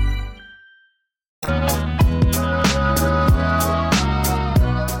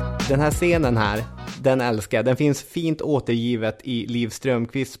 Den här scenen här, den älskar jag. Den finns fint återgivet i Liv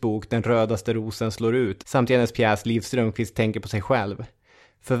Strömquists bok Den rödaste rosen slår ut, samt i hennes pjäs Liv Strömquist tänker på sig själv.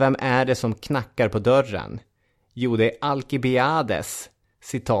 För vem är det som knackar på dörren? Jo, det är Alkibiades,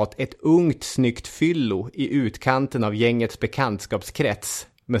 citat, ett ungt snyggt fyllo i utkanten av gängets bekantskapskrets,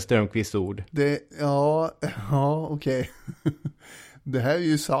 med Strömquists ord. Ja, okej. Det här är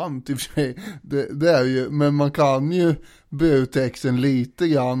ju sant i och för sig. Det är ju, men man kan ju texten lite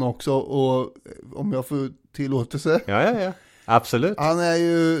grann också, och om jag får tillåtelse. Ja. Absolut. Han är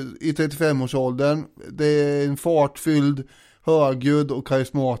ju i 35-årsåldern. Det är en fartfylld, högljudd och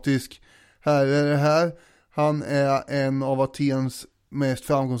karismatisk herre här. Han är en av Atens mest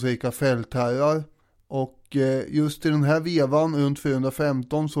framgångsrika fältherrar, och just i den här vevan runt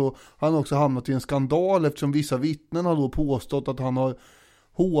 415 så har han också hamnat i en skandal, eftersom vissa vittnen har då påstått att han har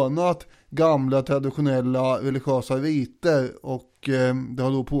hånat gamla traditionella religiösa riter, och det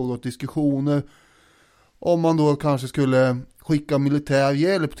har då pågått diskussioner om man då kanske skulle skicka militär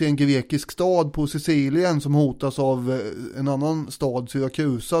hjälp till en grekisk stad på Sicilien som hotas av en annan stad,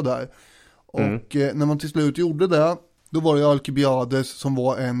 Syrakusa där. Och när man till slut gjorde det, då var det Alkibiades som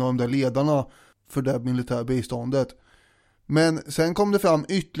var en av de där ledarna för det militära biståndet. Men sen kom det fram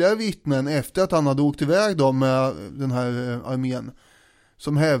ytterligare vittnen efter att han hade åkt iväg då med den här armén,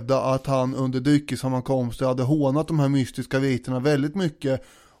 som hävdade att han under dryckessammankomster hade hånat de här mystiska riterna väldigt mycket.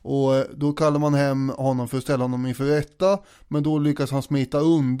 Och då kallade man hem honom för att ställa honom inför rätta, men då lyckades han smita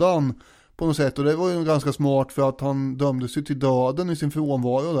undan på något sätt. Och det var ju ganska smart, för att han dömdes ju till döden i sin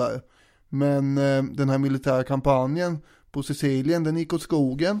frånvaro där. Men den här militära kampanjen på Sicilien, den gick åt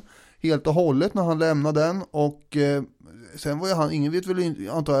skogen helt och hållet när han lämnade den. Och sen var ju han, ingen vet väl,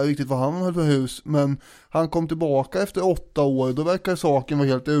 antar jag, riktigt vad han höll för hus. Men han kom tillbaka efter 8 år. Då verkar saken vara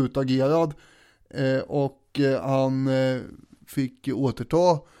helt utagerad. Och han fick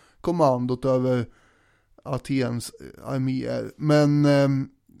återta kommandot över Atens arméer. Men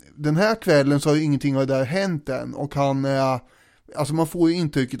den här kvällen så har ju ingenting av det där hänt än. Och han är, alltså man får ju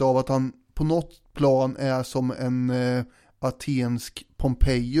intrycket av att han på något plan är som en atensk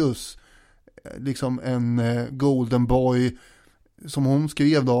Pompejus, liksom en golden boy, som hon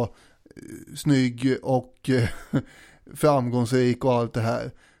skrev då, snygg och framgångsrik och allt det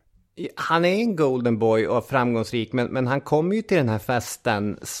här. Han är en golden boy och framgångsrik, men han kommer ju till den här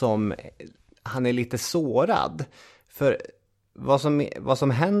festen som han är lite sårad. För vad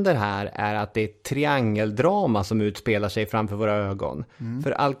som händer här är att det är ett triangeldrama som utspelar sig framför våra ögon.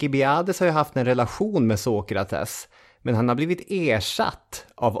 För Alkibiades har ju haft en relation med Sokrates, men han har blivit ersatt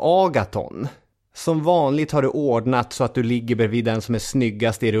av Agaton. Som vanligt har du ordnat så att du ligger bredvid den som är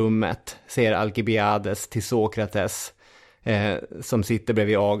snyggast i rummet, säger Alkibiades till Sokrates, som sitter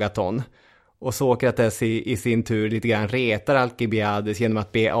bredvid Agaton. Och Sokrates i sin tur lite grann retar Alkibiades genom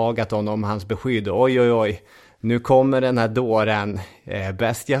att be Agaton om hans beskydd. Oj, nu kommer den här dåren.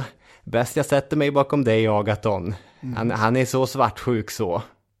 Bäst jag sätter mig bakom dig, Agaton. Han är så svartsjuk så.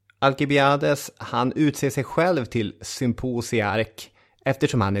 Alkibiades, han utser sig själv till symposiark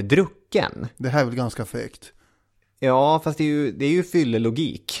eftersom han är drucken. Det här är väl ganska fräckt. Ja, fast det är ju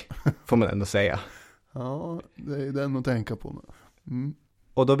fyllelogik, får man ändå säga. Ja, det är den att tänka på.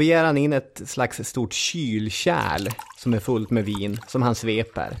 Och då begär han in ett slags stort kylkärl som är fullt med vin som han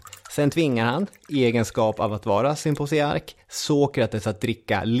sveper. Sen tvingar han, i egenskap av att vara symposiark, Sokrates att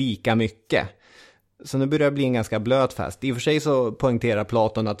dricka lika mycket. Så nu börjar det bli en ganska blöt fest. I och för sig så poängterar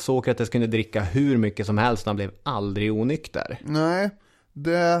Platon att Sokrates kunde dricka hur mycket som helst och han blev aldrig onykter. Nej,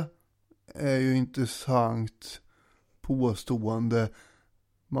 det är ju intressant påstående.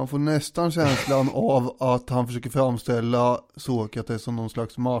 Man får nästan känslan av att han försöker framställa Sokrates som någon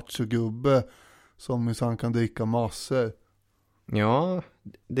slags machogubbe som minsann kan dricka massor. Ja,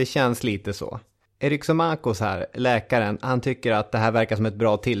 det känns lite så. Eryxomakos här, läkaren, han tycker att det här verkar som ett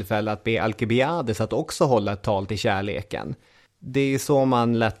bra tillfälle att be Alkibiades att också hålla ett tal till kärleken. Det är så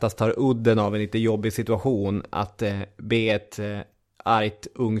man lättast tar udden av en lite jobbig situation, att be ett argt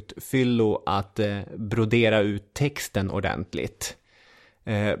ungt fyllo att brodera ut texten ordentligt.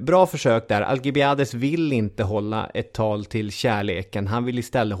 Bra försök där. Alkibiades vill inte hålla ett tal till kärleken. Han vill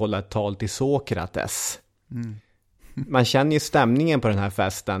istället hålla ett tal till Sokrates. Man känner ju stämningen på den här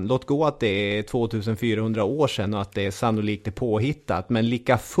festen. Låt gå att det är 2400 år sedan och att det är sannolikt är påhittat. Men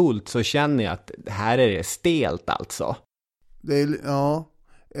lika fullt så känner jag att här är det stelt alltså.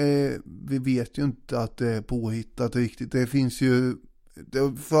 Vi vet ju inte att det är påhittat riktigt.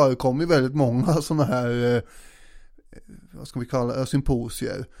 Det förekommer väldigt många sådana här vad ska vi kalla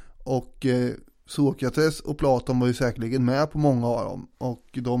symposier, och Sokrates och Platon var ju säkerligen med på många av dem, och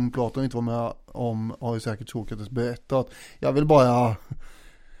de Platon inte var med om har ju säkert Sokrates berättat. Jag vill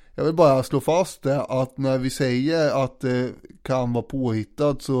bara slå fast det, att när vi säger att det kan vara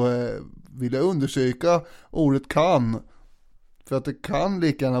påhittat så vill jag undersöka ordet kan, för att det kan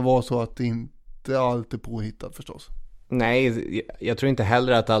lika gärna vara så att det inte alltid är påhittat förstås. Nej, jag tror inte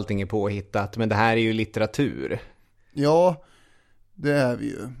heller att allting är påhittat, men det här är ju litteratur. Ja, det är vi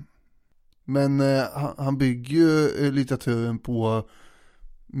ju. Men han bygger ju litteraturen på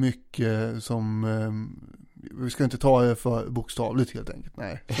mycket som vi ska inte ta det för bokstavligt helt enkelt.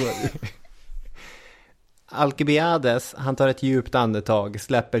 Nej, så är det. Alkibiades, han tar ett djupt andetag,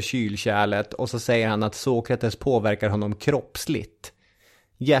 släpper kylkärlet och så säger han att Sokrates påverkar honom kroppsligt.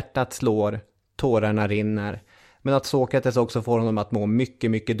 Hjärtat slår, tårarna rinner. Men att Sokrates också får honom att må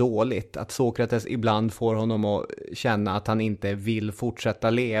mycket, mycket dåligt. Att Sokrates ibland får honom att känna att han inte vill fortsätta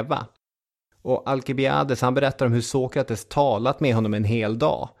leva. Och Alkibiades, han berättar om hur Sokrates talat med honom en hel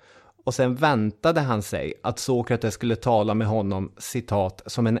dag. Och sen väntade han sig att Sokrates skulle tala med honom, citat,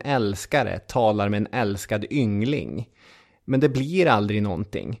 som en älskare talar med en älskad yngling. Men det blir aldrig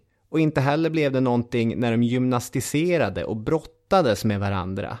någonting. Och inte heller blev det någonting när de gymnastiserade och brottades med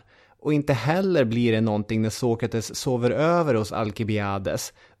varandra. Och inte heller blir det någonting när Sokrates sover över hos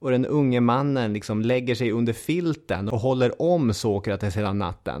Alkibiades och den unge mannen liksom lägger sig under filten och håller om Sokrates hela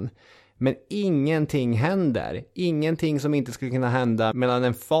natten. Men ingenting händer. Ingenting som inte skulle kunna hända mellan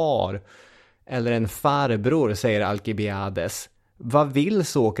en far eller en farbror, säger Alkibiades. Vad vill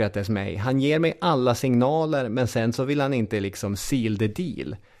Sokrates mig? Han ger mig alla signaler, men sen så vill han inte liksom seal the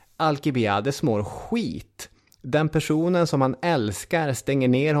deal. Alkibiades mår skit. Den personen som han älskar stänger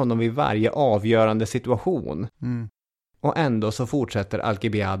ner honom vid varje avgörande situation. Och ändå så fortsätter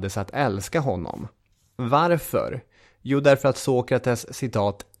Alkibiades att älska honom. Varför? Jo, därför att Sokrates,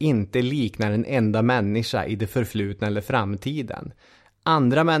 citat, inte liknar en enda människa i det förflutna eller framtiden.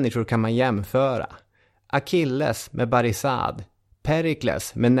 Andra människor kan man jämföra. Achilles med Barisad,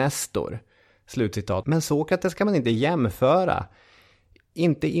 Perikles med Nestor, slutcitat. Men Sokrates kan man inte jämföra.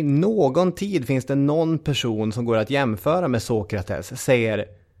 Inte i någon tid finns det någon person som går att jämföra med Sokrates, säger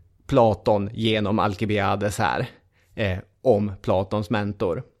Platon genom Alkibiades här, om Platons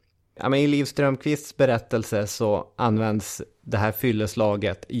mentor. Ja, men i Liv Strömquists berättelse så används det här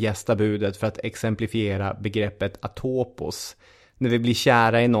fylleslaget, gästabudet, för att exemplifiera begreppet atopos. När vi blir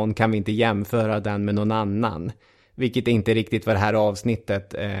kära i någon kan vi inte jämföra den med någon annan. Vilket inte riktigt vad det här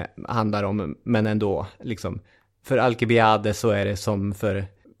avsnittet handlar om, men ändå liksom. För Alkibiades så är det som för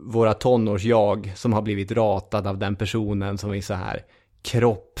våra tonårsjag som har blivit ratad av den personen som vi så här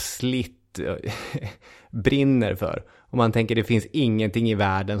kroppsligt brinner för. Och man tänker det finns ingenting i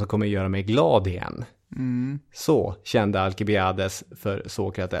världen som kommer göra mig glad igen. Så kände Alkibiades för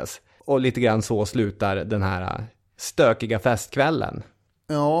Sokrates. Och lite grann så slutar den här stökiga festkvällen.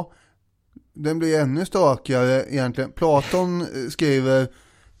 Ja, den blir ännu stökigare egentligen. Platon skriver: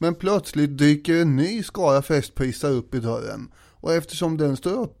 men plötsligt dyker en ny skara festprisar upp i dörren. Och eftersom den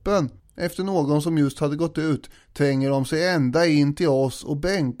står öppen, efter någon som just hade gått ut, tränger de sig ända in till oss och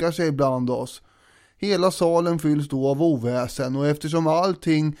bänkar sig bland oss. Hela salen fylls då av oväsen, och eftersom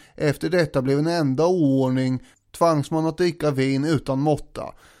allting efter detta blev en enda oordning tvangs man att dricka vin utan måtta.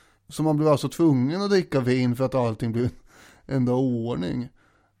 Så man blev alltså tvungen att dricka vin för att allting blev en enda oordning.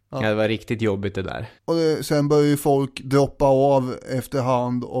 Ja, det var riktigt jobbigt det där. Och sen börjar ju folk droppa av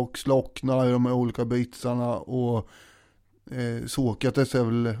efterhand och slockna i de här olika bitsarna, och Sokrates är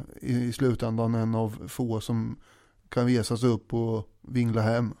väl i slutändan en av få som kan resa sig upp och vingla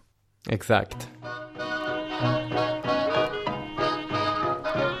hem. Exakt.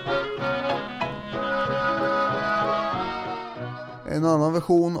 En annan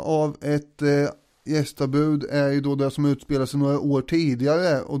version av ett gästabud är ju då det som utspelar sig några år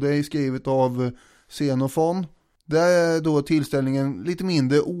tidigare, och det är skrivet av Xenofon. Där är då tillställningen lite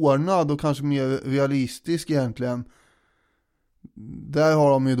mindre ordnad och kanske mer realistisk egentligen. där har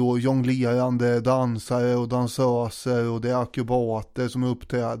de ju då jonglerande dansare och dansöser och det är akrobater som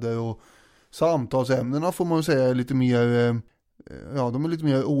uppträder, och samtalsämnena får man säga är lite mer, de är lite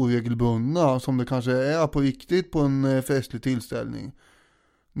mer oregelbundna, som det kanske är på riktigt på en festlig tillställning.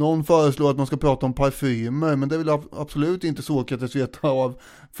 Någon föreslår att man ska prata om parfymer, men det vill absolut inte Sokrates veta av,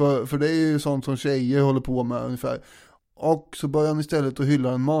 för det är ju sånt som tjejer håller på med ungefär. Och så börjar han istället att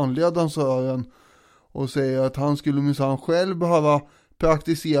hylla den manliga dansören och säger att han skulle minsann själv behöva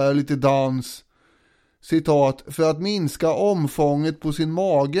praktisera lite dans, citat, för att minska omfånget på sin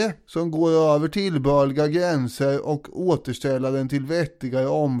mage som går över tillbörliga gränser och återställa den till vettigare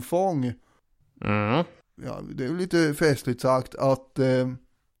omfång. Ja, det är ju lite festligt sagt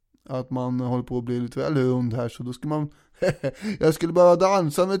att man håller på att bli lite väl rund här, så då ska man jag skulle bara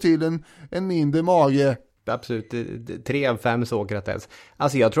dansa mig till en mindre mage. Absolut, 3 av 5 Sokrates.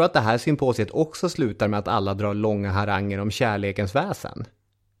 Alltså jag tror att det här symposiet också slutar med att alla drar långa haranger om kärlekens väsen.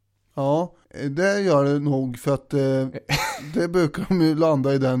 Ja, det gör det nog, för att det brukar de ju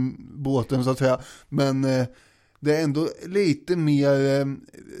landa i den båten så att säga. Men det är ändå lite mer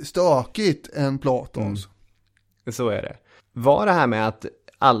stökigt än Platons. Så är det. Var det här med att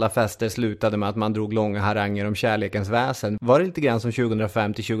alla fester slutade med att man drog långa haranger om kärlekens väsen, var det lite grann som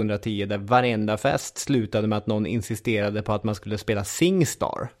 2005 till 2010 där varenda fest slutade med att någon insisterade på att man skulle spela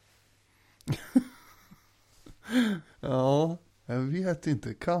Singstar? Ja, jag vet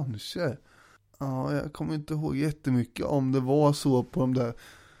inte, kanske. Ja, jag kommer inte ihåg jättemycket om det var så på de där.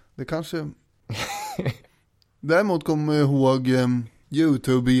 Det kanske... Däremot kommer jag ihåg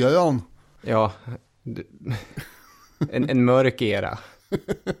YouTube-eran. Ja, en mörk era.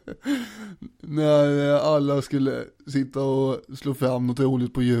 När alla skulle sitta och slå fram något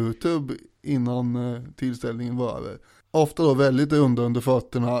roligt på YouTube innan tillställningen var över. Ofta då väldigt under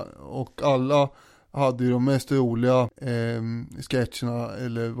fötterna, och alla hade ju de mest roliga sketcherna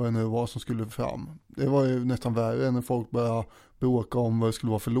eller vad det nu var som skulle fram. Det var ju nästan värre när folk började bråka om vad det skulle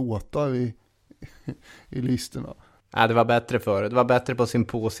vara för låtar i listorna. Ja, det var bättre förr. Det var bättre på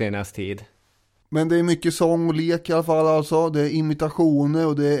symposiernas tid. Men det är mycket sång och lek i alla fall alltså. Det är imitationer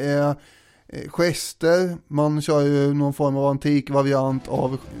och det är gester. Man kör ju någon form av antik variant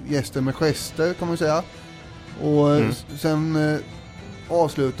av gäster med gester kan man säga. Och sen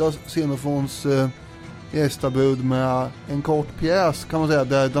avslutas Xenofons gästabud med en kort pjäs kan man säga,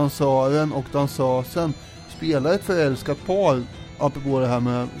 där dansören och dansösen spelar ett förälskat par, apropå det här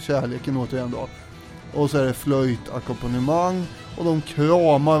med kärleken återigen då. Och så är det flöjtakkompanjemang och de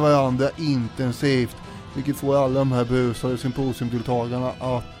kramar varandra intensivt, vilket får alla de här busade symposiumdeltagarna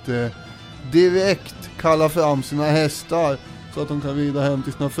att direkt kalla fram sina hästar så att de kan rida hem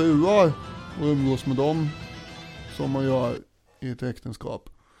till sina fruar och umgås med dem som man gör i ett äktenskap.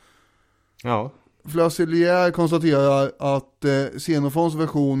 Ja. Flasellier konstaterar att Xenofons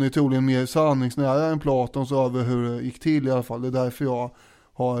version är troligen mer sanningsnära än Platons över hur det gick till i alla fall. Det är därför jag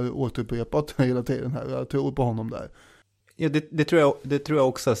har återupprepat hela tiden här. Jag tror på honom där. Ja, det tror jag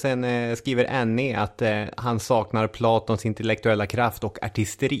också. Sen skriver Annie att han saknar Platons intellektuella kraft och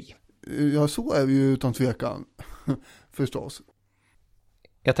artisteri. Ja, så är vi ju utan tvekan. Förstås.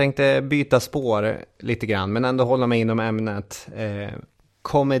 Jag tänkte byta spår lite grann, men ändå hålla mig inom ämnet.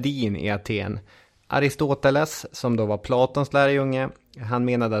 Komedin i Aten. Aristoteles, som då var Platons lärjunge, han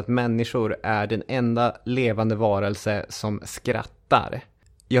menade att människor är den enda levande varelse som skrattar.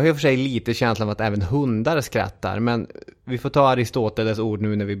 Jag har i och för sig lite känslan av att även hundar skrattar, men vi får ta Aristoteles ord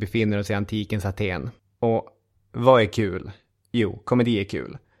nu när vi befinner oss i antikens Aten. Och vad är kul? Jo, komedi är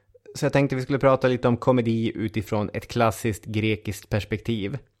kul. Så jag tänkte vi skulle prata lite om komedi utifrån ett klassiskt grekiskt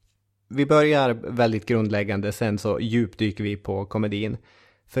perspektiv. Vi börjar väldigt grundläggande, sen så djupdyker vi på komedin.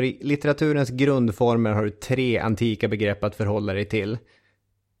 För i litteraturens grundformer har du 3 antika begrepp att förhålla dig till.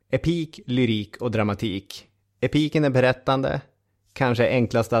 Epik, lyrik och dramatik. Epiken är berättande, kanske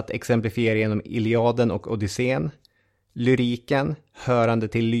enklast att exemplifiera genom Iliaden och Odysseen. Lyriken, hörande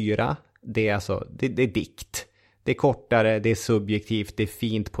till lyra, det är alltså det är dikt. Det är kortare, det är subjektivt, det är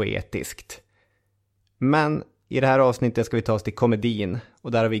fint poetiskt. Men i det här avsnittet ska vi ta oss till komedin,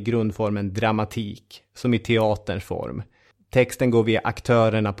 och där har vi grundformen dramatik, som i teaterns form. Texten går via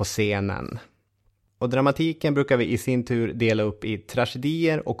aktörerna på scenen. Och dramatiken brukar vi i sin tur dela upp i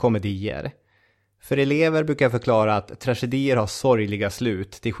tragedier och komedier. För elever brukar jag förklara att tragedier har sorgliga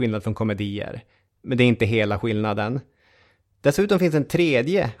slut till skillnad från komedier. Men det är inte hela skillnaden. Dessutom finns en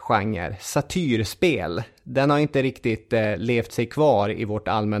tredje genre, satyrspel. Den har inte riktigt levt sig kvar i vårt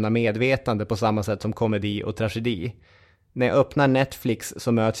allmänna medvetande på samma sätt som komedi och tragedi. När jag öppnar Netflix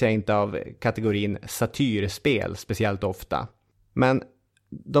så möts jag inte av kategorin satyrspel speciellt ofta. Men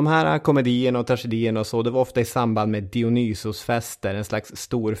De här komedierna och tragedierna och så, det var ofta i samband med Dionysosfester, en slags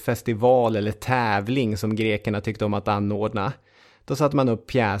stor festival eller tävling som grekerna tyckte om att anordna. Då satte man upp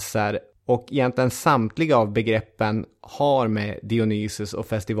pjäser och egentligen samtliga av begreppen har med Dionysus och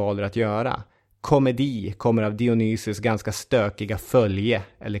festivaler att göra. Komedi kommer av Dionysus ganska stökiga följe,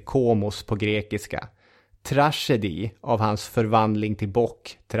 eller komos på grekiska. Tragedi av hans förvandling till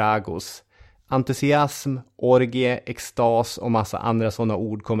bock, tragos. Entusiasm, orgie, extas och massa andra sådana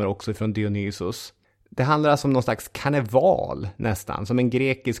ord kommer också från Dionysus. Det handlar alltså om någon slags karneval nästan, som en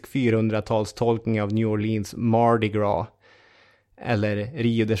grekisk 400-talstolkning av New Orleans Mardi Gras. Eller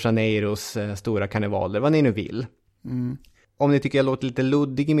Rio de Janeiros stora karnevaler, vad ni nu vill. Mm. Om ni tycker jag låter lite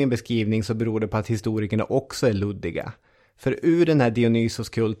luddig i min beskrivning så beror det på att historikerna också är luddiga. För ur den här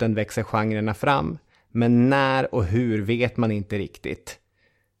Dionysos-kulten växer genrerna fram, men när och hur vet man inte riktigt.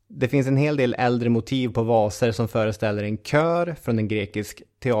 Det finns en hel del äldre motiv på vaser som föreställer en kör från en grekisk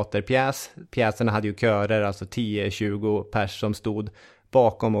teaterpjäs. Pjäserna hade ju körer, alltså 10-20 pers som stod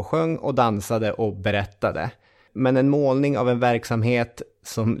bakom och sjöng och dansade och berättade. Men en målning av en verksamhet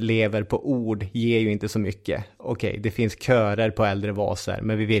som lever på ord ger ju inte så mycket. Okej, det finns körer på äldre vaser,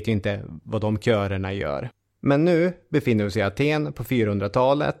 men vi vet ju inte vad de körerna gör. Men nu befinner vi oss i Aten på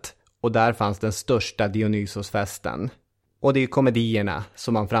 400-talet och där fanns den största Dionysosfesten. Och det är ju komedierna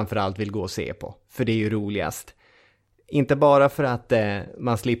som man framförallt vill gå och se på, för det är ju roligast. Inte bara för att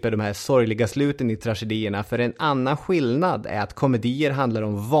man slipper de här sorgliga sluten i tragedierna, för en annan skillnad är att komedier handlar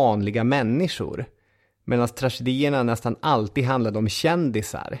om vanliga människor. Medan tragedierna nästan alltid handlade om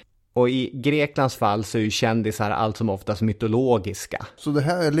kändisar. Och i Greklands fall så är ju kändisar allt som oftast mytologiska. Så det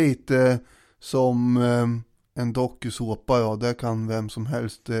här är lite som en dokusåpa, ja, där kan vem som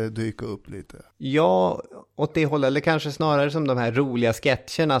helst dyka upp lite. Ja, åt det hållet, eller kanske snarare som de här roliga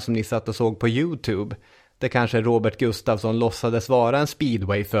sketcherna som ni satt och såg på YouTube. Där kanske Robert Gustafsson låtsades vara en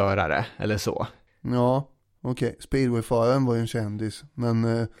speedwayförare eller så. Ja, okej. Speedwayföraren var ju en kändis.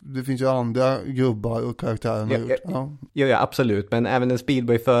 Men det finns ju andra gubbar och karaktärer. Ja, absolut. Men även en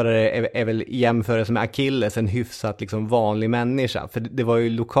speedwayförare är väl i jämförelse med Achilles en hyfsat liksom vanlig människa. För det var ju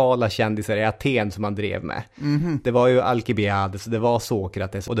lokala kändisar i Aten som man drev med. Mm-hmm. Det var ju Alkibiades, det var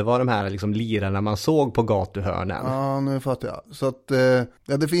Sokrates och det var de här liksom lirarna man såg på gatuhörnen. Ja, nu fattar jag. Så att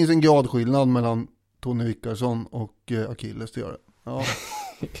ja, det finns en gradskillnad mellan Tony Rickardsson och Achilles, det gör det. Ja.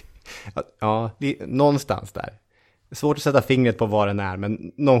 Ja, någonstans där. Svårt att sätta fingret på vad den är,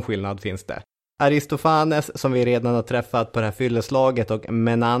 men någon skillnad finns det. Aristofanes, som vi redan har träffat på det här fylleslaget, och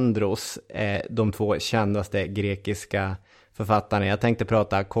Menandros är de två kändaste grekiska författarna. Jag tänkte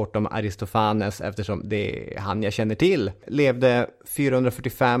prata kort om Aristofanes eftersom det är han jag känner till. Levde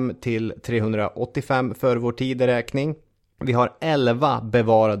 445 till 385 för vår tideräkning. Vi har 11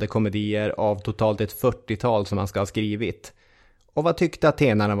 bevarade komedier av totalt ett 40-tal som han ska ha skrivit. Och vad tyckte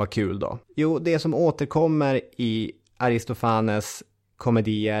atenarna var kul då? Jo, det som återkommer i Aristofanes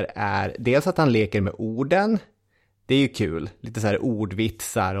komedier är dels att han leker med orden. Det är ju kul. Lite så här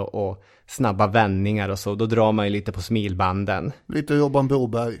ordvitsar och snabba vändningar och så. Då drar man ju lite på smilbanden. Lite Robban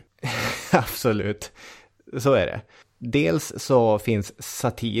Broberg. Absolut. Så är det. Dels så finns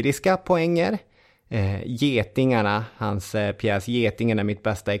satiriska poänger. Getingarna, hans pjäs Getingarna är mitt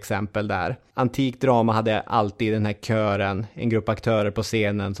bästa exempel där. Antik drama hade alltid den här kören, en grupp aktörer på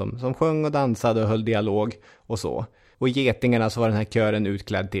scenen som sjöng och dansade och höll dialog och så. Och Getingarna så var den här kören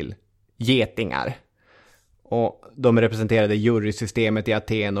utklädd till getingar. Och de representerade jurysystemet i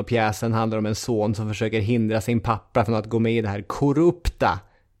Aten och pjäsen handlar om en son som försöker hindra sin pappa från att gå med i det här korrupta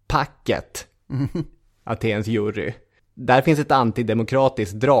packet. Atens jury. Där finns ett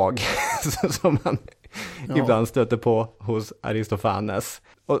antidemokratiskt drag som man ibland stöter på hos Aristofanes.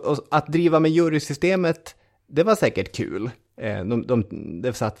 Och att driva med jurysystemet, det var säkert kul.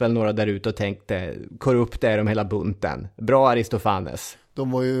 Det satt väl några där ute och tänkte, korrupt är de hela bunten. Bra Aristofanes.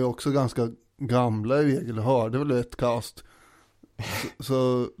 De var ju också ganska gamla i regel, hörde väl ett kast.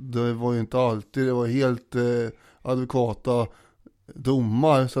 Så det var ju inte alltid, det var helt adekvata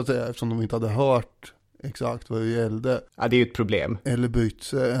domar så att säga, eftersom de inte hade hört exakt vad det gällde. Ja, det är ju ett problem. Eller bytt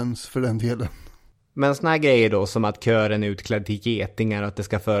sig ens för den delen. Men såna här grejer då, som att kören är utklädd till getingar och att det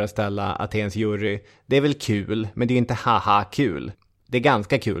ska föreställa Atens jury, det är väl kul, men det är ju inte haha-kul. Det är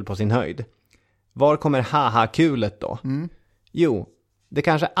ganska kul på sin höjd. Var kommer haha-kulet då? Jo, det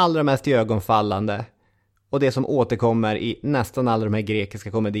kanske allra mest ögonfallande, och det som återkommer i nästan alla de här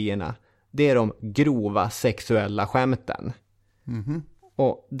grekiska komedierna, det är de grova sexuella skämten.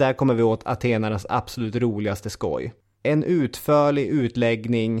 Och där kommer vi åt atenarnas absolut roligaste skoj. En utförlig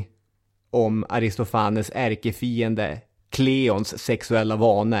utläggning om Aristofanes ärkefiende Kleons sexuella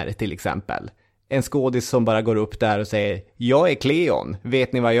vanor till exempel. En skådis som bara går upp där och säger jag är Cleon,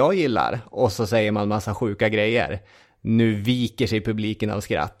 vet ni vad jag gillar? Och så säger man massa sjuka grejer. Nu viker sig publiken av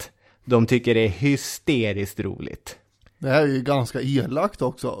skratt. De tycker det är hysteriskt roligt. Det här är ju ganska elakt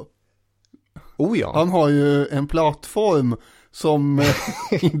också. Oh ja. Han har ju en plattform som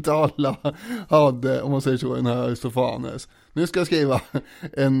inte alla hade, om man säger så, den här Aristofanes. Nu ska jag skriva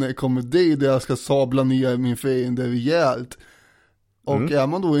en komedi där jag ska sabla ner min fiende rejält. Och är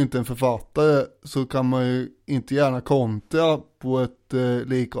man då inte en författare så kan man ju inte gärna kontra på ett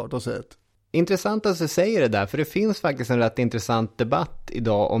likartat sätt. Intressant att du säger det där, för det finns faktiskt en rätt intressant debatt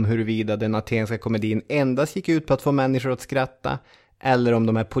idag om huruvida den atenska komedin endast gick ut på att få människor att skratta eller om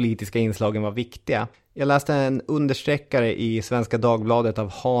de här politiska inslagen var viktiga. Jag läste en understreckare i Svenska Dagbladet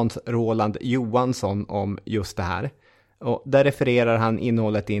av Hans Roland Johansson om just det här. Och där refererar han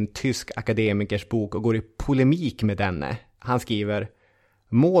innehållet i en tysk akademikers bok och går i polemik med denne. Han skriver: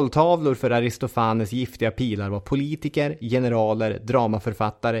 måltavlor för Aristofanes giftiga pilar var politiker, generaler,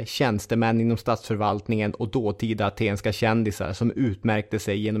 dramaförfattare, tjänstemän inom statsförvaltningen och dåtida atenska kändisar som utmärkte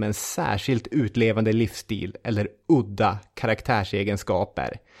sig genom en särskilt utlevande livsstil eller udda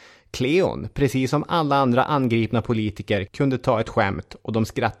karaktärsegenskaper. Cleon, precis som alla andra angripna politiker, kunde ta ett skämt och de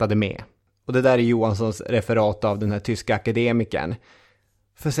skrattade med. Och det där är Johanssons referat av den här tyska akademikern.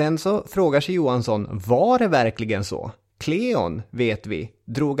 För sen så frågar sig Johansson, var det verkligen så? Cleon, vet vi,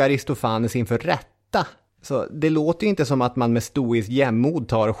 drog Aristofanes inför rätta. Så det låter ju inte som att man med stoiskt jämmod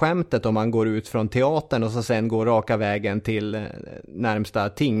tar skämtet om man går ut från teatern och så sen går raka vägen till närmsta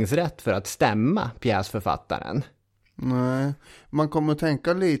tingsrätt för att stämma pjäsförfattaren. Nej, man kommer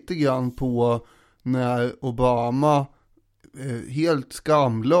tänka lite grann på när Obama helt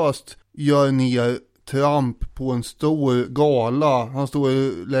skamlöst gör ner Trump på en stor gala. Han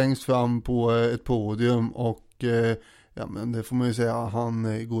står längst fram på ett podium och ja, men det får man ju säga,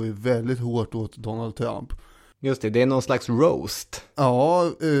 han går ju väldigt hårt åt Donald Trump. Just det är någon slags roast.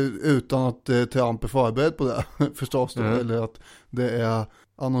 Ja, utan att Trump är förberedd på det förstås då, eller att det är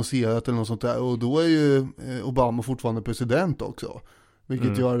annonserat eller något sånt där. Och då är ju Obama fortfarande president också,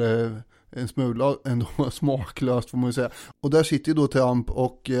 vilket gör det en smula ändå smaklöst får man ju säga. Och där sitter ju då Trump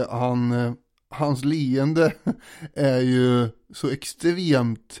och hans leende är ju så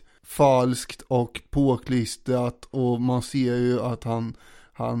extremt falskt och påklistrat och man ser ju att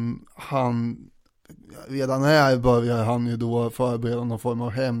han redan här börjar han ju då förbereda någon form av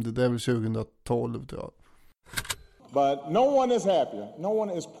hämnd. Det är väl 2012 tror jag. But no one is happier, no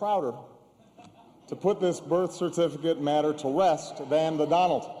one is prouder to put this birth certificate matter to rest than the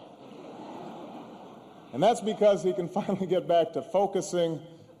Donald. And that's because he can finally get back to focusing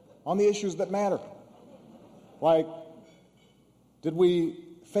on the issues that matter. Like, did we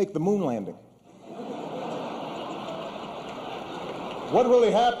fake the moon landing? What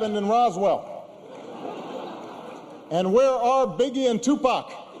really happened in Roswell? And where are Biggie and Tupac?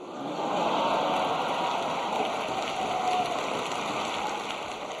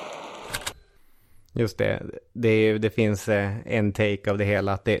 Just det finns en take av det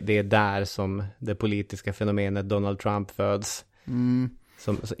hela, att det är där som det politiska fenomenet Donald Trump föds.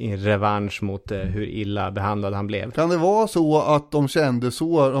 Som en revansch mot hur illa behandlad han blev. Kan det vara så att de kände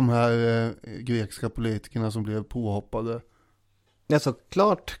så, de här grekiska politikerna som blev påhoppade? Ja, så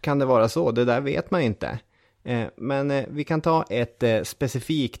klart kan det vara så. Det där vet man inte. Men vi kan ta ett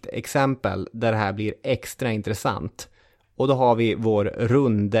specifikt exempel där det här blir extra intressant. Och då har vi vår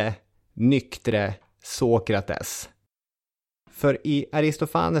runde, nyktre Sokrates. För i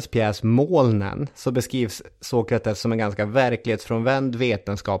Aristofanes pjäs Molnen så beskrivs Sokrates som en ganska verklighetsfrånvänd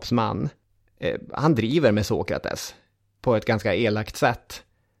vetenskapsman. Han driver med Sokrates på ett ganska elakt sätt.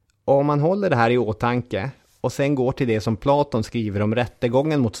 Och om man håller det här i åtanke och sen går till det som Platon skriver om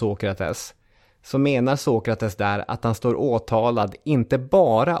rättegången mot Sokrates, så menar Sokrates där att han står åtalad inte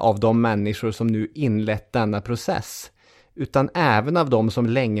bara av de människor som nu inlett denna process, utan även av de som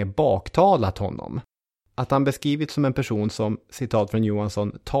länge baktalat honom. Att han beskrivits som en person som, citat från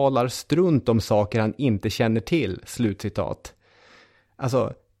Johansson, talar strunt om saker han inte känner till, slutcitat.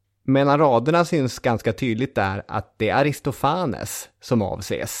 Alltså, mellan raderna syns ganska tydligt där att det är Aristofanes som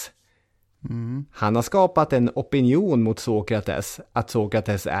avses. Han har skapat en opinion mot Sokrates, att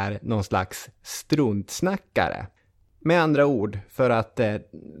Sokrates är någon slags struntsnackare. Med andra ord, för att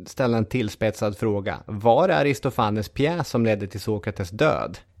ställa en tillspetsad fråga, var det Aristofanes pjäs som ledde till Sokrates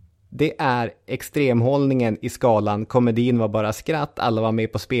död? Det är extremhållningen i skalan komedin var bara skratt, alla var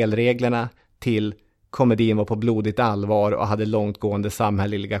med på spelreglerna, till komedin var på blodigt allvar och hade långtgående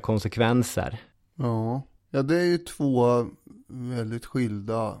samhälleliga konsekvenser. Ja, det är ju två väldigt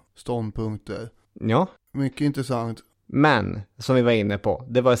skilda ståndpunkter. Ja. Mycket intressant. Men, som vi var inne på,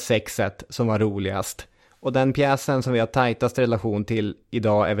 det var sexet som var roligast. Och den pjäsen som vi har tajtast relation till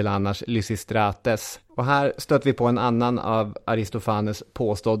idag är väl annars Lysistrates. Och här stöter vi på en annan av Aristofanes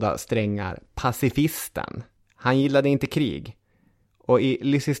påstådda strängar, pacifisten. Han gillade inte krig. Och i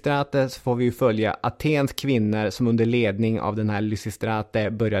Lysistrates får vi ju följa Atens kvinnor som under ledning av den här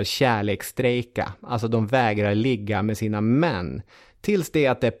Lysistrate börjar kärleksstrejka. Alltså de vägrar ligga med sina män. Tills det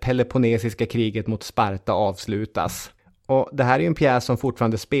att det peloponnesiska kriget mot Sparta avslutas. Och det här är ju en pjäs som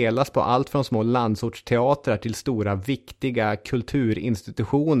fortfarande spelas på allt från små landsortsteatrar till stora viktiga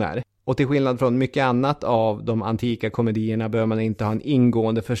kulturinstitutioner. Och till skillnad från mycket annat av de antika komedierna bör man inte ha en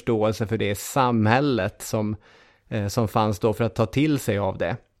ingående förståelse för det samhället som fanns då för att ta till sig av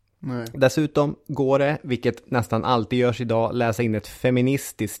det. Nej. Dessutom går det, vilket nästan alltid görs idag, läsa in ett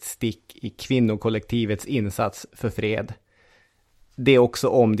feministiskt stick i kvinnokollektivets insats för fred. Det är också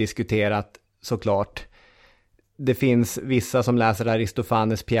omdiskuterat såklart. Det finns vissa som läser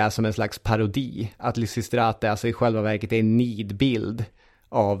Aristofanes pjäs som en slags parodi. Att Lysistrate alltså i själva verket är en nidbild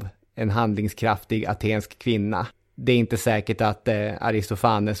av en handlingskraftig atensk kvinna. Det är inte säkert att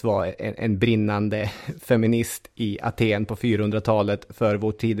Aristofanes var en brinnande feminist i Aten på 400-talet för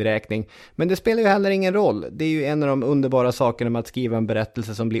vår tideräkning. Men det spelar ju heller ingen roll. Det är ju en av de underbara sakerna med att skriva en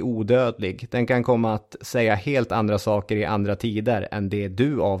berättelse som blir odödlig. Den kan komma att säga helt andra saker i andra tider än det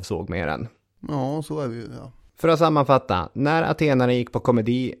du avsåg med den. Ja, så är vi ju, ja. För att sammanfatta, när atenarna gick på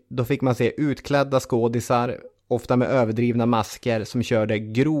komedi, då fick man se utklädda skådisar, ofta med överdrivna masker som körde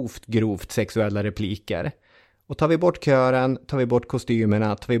grovt sexuella repliker. Och tar vi bort kören, tar vi bort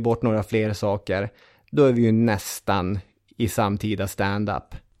kostymerna, tar vi bort några fler saker, då är vi ju nästan i samtida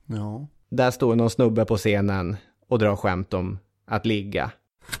stand-up. Ja. Där står någon snubbe på scenen och drar skämt om att ligga.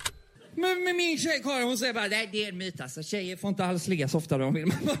 Men min tjej Karin, hon säger bara, nej det är en myt alltså. Tjejer får inte alls ligga så ofta de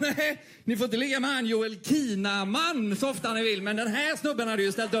vill. Nej, ni får inte ligga med han Joel Kinnaman så ofta ni vill. Men den här snubben hade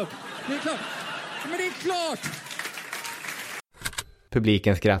ju ställt upp. Det är klart. Men det är klart.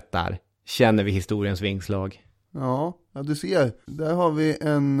 Publiken skrattar. Känner vi historiens vingslag? Ja, du ser. Där har vi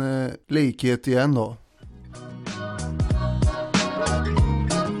en likhet igen då.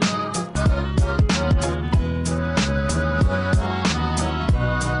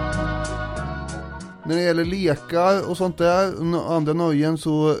 När det gäller lekar och sånt där, andra nöjen,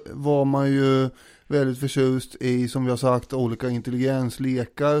 så var man ju väldigt förtjust i, som vi har sagt, olika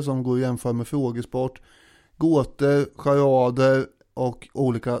intelligenslekar som går att jämföra med frågesport, gåtor, charader och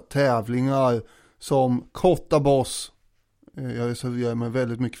olika tävlingar som Kotta Boss. Jag reserverar mig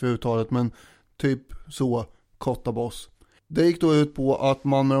väldigt mycket för uttalet, men typ så, Kotta Boss. Det gick då ut på att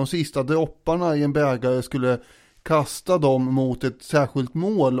man med de sista dropparna i en bägare skulle kasta dem mot ett särskilt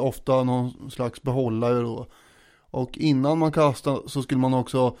mål, ofta någon slags behållare då. Och innan man kastade så skulle man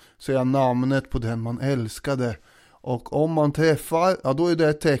också säga namnet på den man älskade. Och om man träffar, ja då är det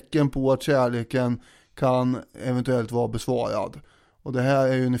ett tecken på att kärleken kan eventuellt vara besvarad. Och det här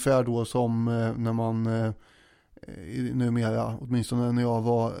är ungefär då som när man numera, åtminstone när jag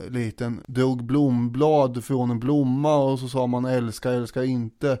var liten, drog blomblad från en blomma och så sa man älskar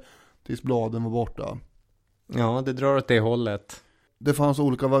inte tills bladen var borta. Ja, det drar åt det hållet. Det fanns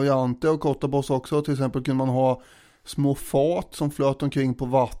olika varianter av Kotta Boss också. Till exempel kunde man ha små fat som flöt omkring på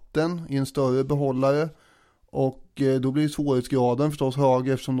vatten i en större behållare. Och då blir svårighetsgraden förstås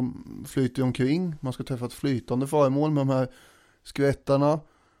högre eftersom de flyter omkring. Man ska träffa ett flytande föremål med de här skvättarna.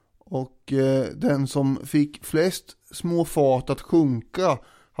 Och den som fick flest små fat att sjunka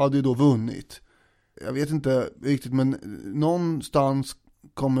hade ju då vunnit. Jag vet inte riktigt, men någonstans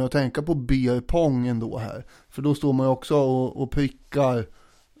kommer jag att tänka på beer pong ändå här. För då står man ju också och prickar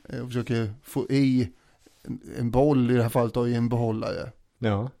och försöker få i en boll, i det här fallet då, i en behållare.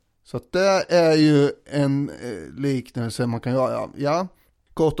 Ja. Så att det är ju en liknelse man kan göra. Ja,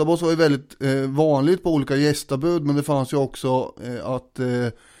 Kotta Boss var ju väldigt vanligt på olika gästabud, men det fanns ju också att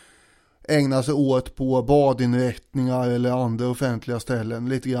ägna sig åt på badinrättningar eller andra offentliga ställen.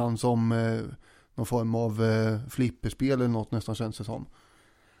 Lite grann som någon form av flipperspel eller något, nästan känns det som.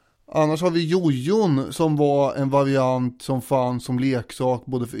 Annars har vi jojon som var en variant som fanns som leksak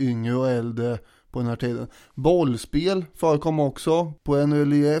både för yngre och äldre på den här tiden. Bollspel förekom också. På en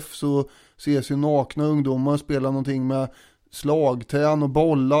relief så ses ju nakna ungdomar spela någonting med slagträn och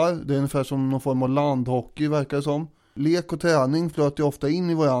bollar. Det är ungefär som någon form av landhockey verkar det som. Lek och träning flöt ju ofta in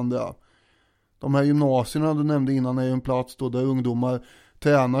i varandra. De här gymnasierna du nämnde innan är ju en plats då där ungdomar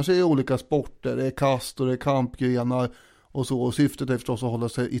tränar sig i olika sporter. Det är kast och det är kampgrenar och så. Och syftet är förstås att hålla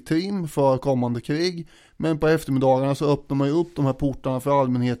sig i trim för kommande krig. Men på eftermiddagarna så öppnar man ju upp de här portarna för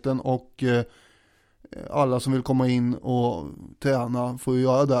allmänheten och alla som vill komma in och träna får ju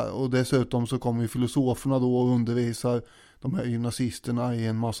göra det. Och dessutom så kommer ju filosoferna då och undervisar de här gymnasisterna i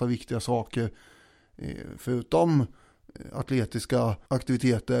en massa viktiga saker. Förutom atletiska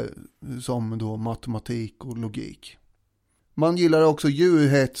aktiviteter som då matematik och logik. Man gillar också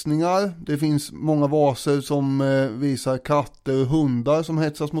djurhetsningar. Det finns många vaser som visar katter och hundar som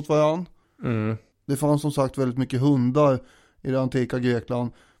hetsas mot varandra. Det fanns som sagt väldigt mycket hundar i det antika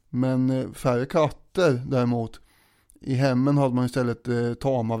Grekland. Men färre katter däremot. I hemmen hade man istället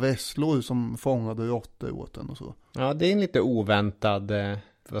tama vesslor som fångade råttor åt den och så. Ja, det är en lite oväntad,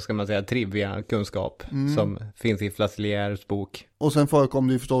 vad ska man säga, trivia kunskap som finns i Flasilliers bok. Och sen förekom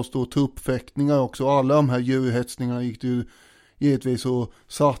det ju förstås då tuppfäktningar också. Alla de här djurhetsningarna gick det ju givetvis att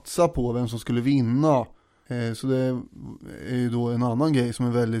satsa på vem som skulle vinna. Så det är ju då en annan grej som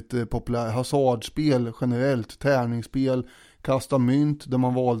är väldigt populär. Hasardspel generellt, tärningsspel, kasta mynt där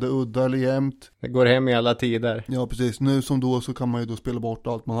man valde udda eller jämnt. Det går hem i alla tider. Ja, precis. Nu som då så kan man ju då spela bort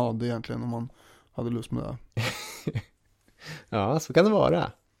allt man hade egentligen om man hade lust med det. Ja, så kan det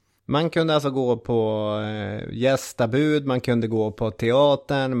vara. Man kunde alltså gå på gästabud, man kunde gå på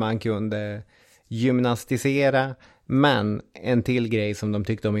teatern, man kunde gymnastisera. Men en till grej som de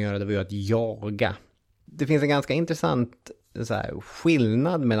tyckte om att göra, det var ju att jaga. Det finns en ganska intressant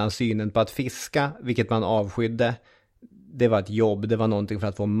skillnad mellan synen på att fiska, vilket man avskydde. Det var ett jobb, det var någonting för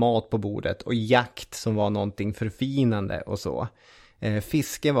att få mat på bordet. Och jakt som var någonting förfinande och så.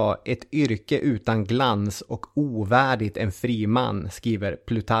 Fiske var ett yrke utan glans och ovärdigt en fri man, skriver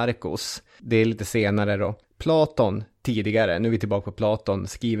Plutarkos. Det är lite senare då. Platon, tidigare, nu är vi tillbaka på Platon,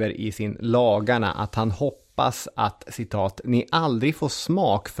 skriver i sin Lagarna att han hoppas att, citat, ni aldrig får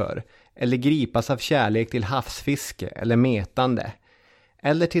smak för eller gripas av kärlek till havsfiske eller metande.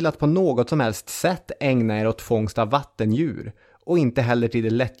 Eller till att på något som helst sätt ägna er åt fångst av vattendjur. Och inte heller till det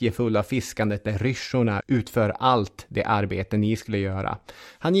lättjefulla fiskandet där ryschorna utför allt det arbete ni skulle göra.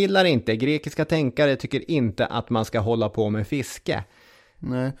 Han gillar inte, grekiska tänkare tycker inte att man ska hålla på med fiske.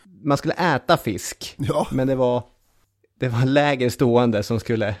 Nej. Man skulle äta fisk, ja. Men det var lägre stående som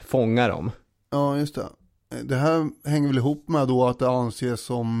skulle fånga dem. Ja, just det. Det här hänger väl ihop med då att det anses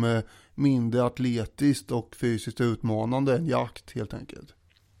som mindre atletiskt och fysiskt utmanande än jakt helt enkelt.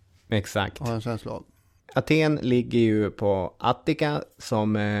 Exakt. Har en känsla av. Aten ligger ju på Attika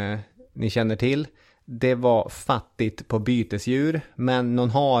som ni känner till. Det var fattigt på bytesdjur, men någon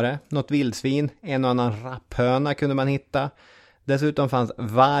hare, något vildsvin, en och annan rapphöna kunde man hitta. Dessutom fanns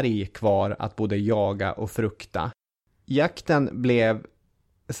varg kvar att både jaga och frukta. Jakten blev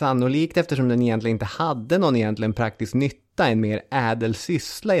sannolikt, eftersom den egentligen inte hade någon egentligen praktisk nytta, en mer ädel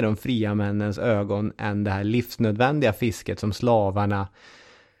syssla i de fria männens ögon än det här livsnödvändiga fisket som slavarna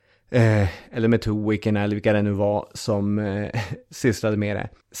eller metoikerna eller vilka det nu var som sysslade med det.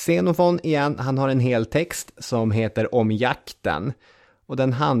 Xenofon igen, han har en hel text som heter Om jakten, och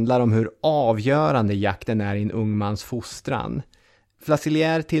den handlar om hur avgörande jakten är i en ung mans fostran.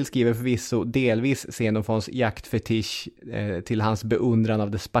 Flasillier tillskriver förvisso delvis Xenofons jaktfetisch till hans beundran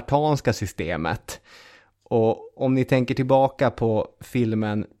av det spartanska systemet. Och om ni tänker tillbaka på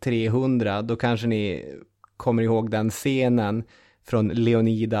filmen 300, då kanske ni kommer ihåg den scenen från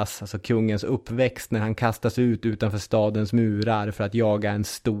Leonidas, alltså kungens uppväxt, när han kastas ut utanför stadens murar för att jaga en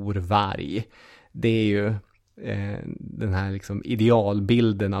stor varg. Det är ju den här liksom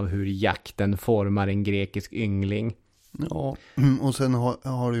idealbilden av hur jakten formar en grekisk yngling. Ja, och sen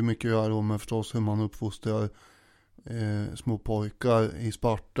har det ju mycket att göra med förstås hur man uppfostrar små pojkar i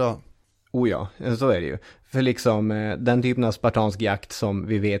Sparta. Oh ja, så är det ju. För liksom den typen av spartansk jakt som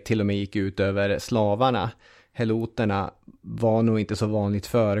vi vet till och med gick ut över slavarna, heloterna, var nog inte så vanligt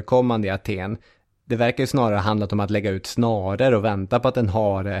förekommande i Aten. Det verkar ju snarare handlat om att lägga ut snaror och vänta på att en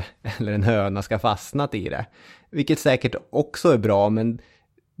hare eller en höna ska fastnat i det. Vilket säkert också är bra, men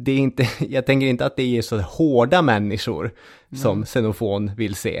det är inte, jag tänker inte att det är så hårda människor som Xenofon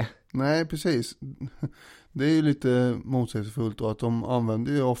vill se. Nej, precis. Det är ju lite motsägelsefullt då, att de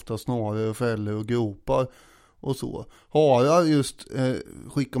använder ju ofta snarare och fällor och gropar och så. Harar just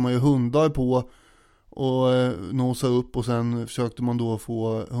skickar man ju hundar på och nosa upp, och sen försökte man då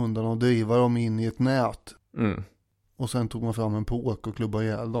få hundarna att driva dem in i ett nät. Och sen tog man fram en påk och klubbade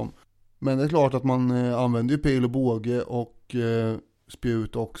ihjäl dem. Men det är klart att man använder ju pil och båge och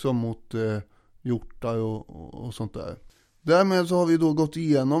spjut också mot hjortar och sånt där. Därmed så har vi då gått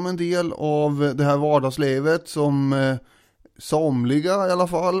igenom en del av det här vardagslivet som somliga i alla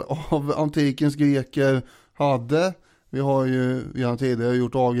fall av antikens greker hade. Vi har ju redan tidigare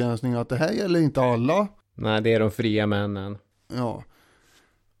gjort avgränsningar att det här gäller inte alla. Nej, det är de fria männen. Ja.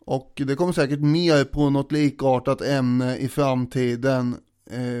 Och det kommer säkert mer på något likartat ämne i framtiden.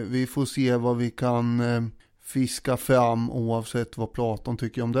 Vi får se vad vi kan fiska fram oavsett vad Platon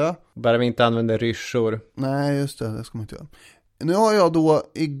tycker om det. Bara vi inte använder ryssor. Nej, just det ska man inte göra. Nu har jag då,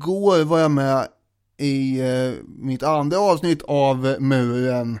 igår var jag med i mitt andra avsnitt av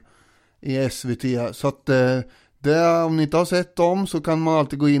Muren i SVT. Så att det, om ni inte har sett dem så kan man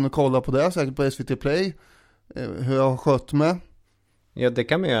alltid gå in och kolla på det, säkert på SVT Play. Hur jag har skött mig. Ja, det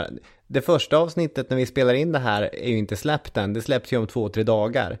kan man göra. Det första avsnittet när vi spelar in det här är ju inte släppt än. Det släpps ju om 2-3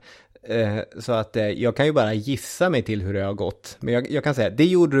 dagar. Så att jag kan ju bara gissa mig till hur det har gått. Men jag kan säga, det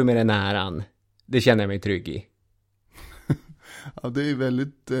gjorde du med den äran. Det känner jag mig trygg i. Ja, det är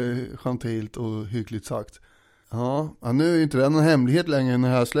väldigt gentilt och hyggligt sagt. Ja, nu är inte det någon hemlighet längre när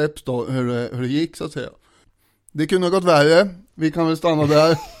det här släpps då, hur det gick så att säga. Det kunde ha gått värre. Vi kan väl stanna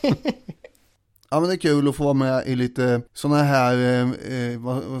där. Ja, men det är kul att få vara med i lite sådana här,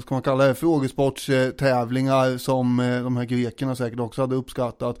 vad ska man kalla det, frågesportstävlingar som de här grekerna säkert också hade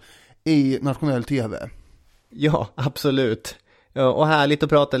uppskattat i nationell tv. Ja, absolut. Och härligt att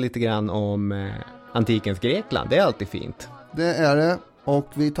prata lite grann om antikens Grekland. Det är alltid fint. Det är det. Och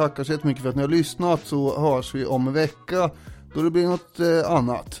vi tackar så mycket för att ni har lyssnat, så hörs vi om en vecka då det blir något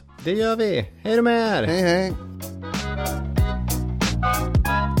annat. Det gör vi. Hej då med er. Hej hej.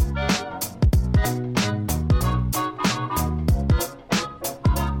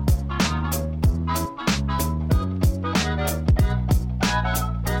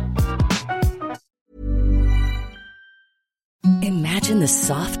 Imagine the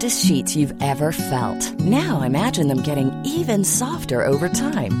softest sheets you've ever felt. Now imagine them getting even softer over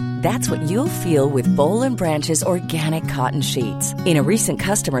time. That's what you'll feel with Boll & Branch's organic cotton sheets. In a recent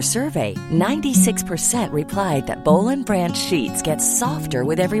customer survey, 96% replied that Boll & Branch sheets get softer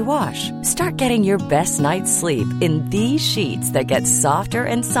with every wash. Start getting your best night's sleep in these sheets that get softer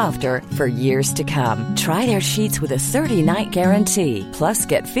and softer for years to come. Try their sheets with a 30-night guarantee. Plus,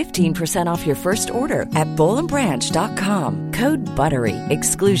 get 15% off your first order at bollandbranch.com. Code BUTTERY.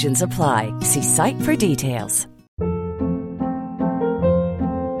 Exclusions apply. See site for details.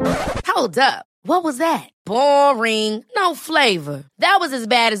 Hold up. What was that? Boring. No flavor. That was as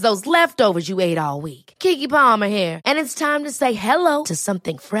bad as those leftovers you ate all week. Keke Palmer here, and it's time to say hello to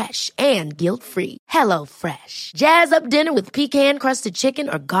something fresh and guilt-free. Hello Fresh. Jazz up dinner with pecan-crusted chicken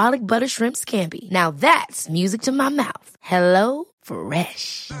or garlic butter shrimp scampi. Now that's music to my mouth. Hello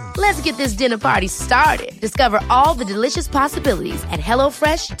Fresh. Let's get this dinner party started. Discover all the delicious possibilities at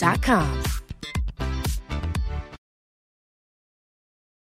HelloFresh.com.